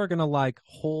 then you are going to like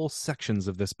whole sections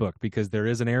of this book, because there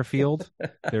is an airfield,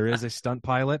 there is a stunt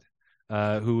pilot.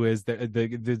 who is the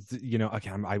you know,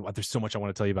 okay, there's so much I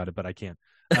want to tell you about it, but I can't.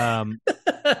 Um,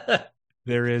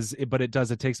 there is, but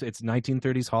it's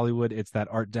 1930s Hollywood. It's that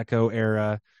Art Deco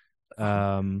era.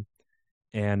 Um,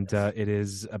 and it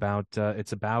is about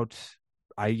it's about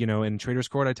in Trader's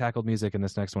Court I tackled music, and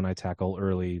this next one I tackle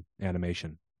early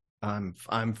animation.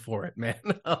 I'm for it, man.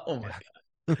 Oh my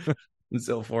Yeah. God. I'm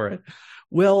so for it.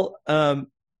 Well,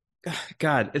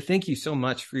 God, thank you so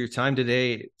much for your time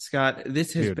today, Scott.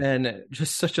 This has Dude, been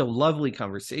just such a lovely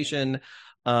conversation,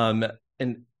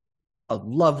 and a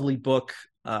lovely book.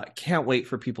 Can't wait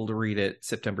for people to read it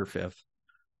September 5th.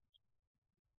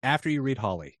 after you read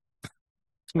Holly.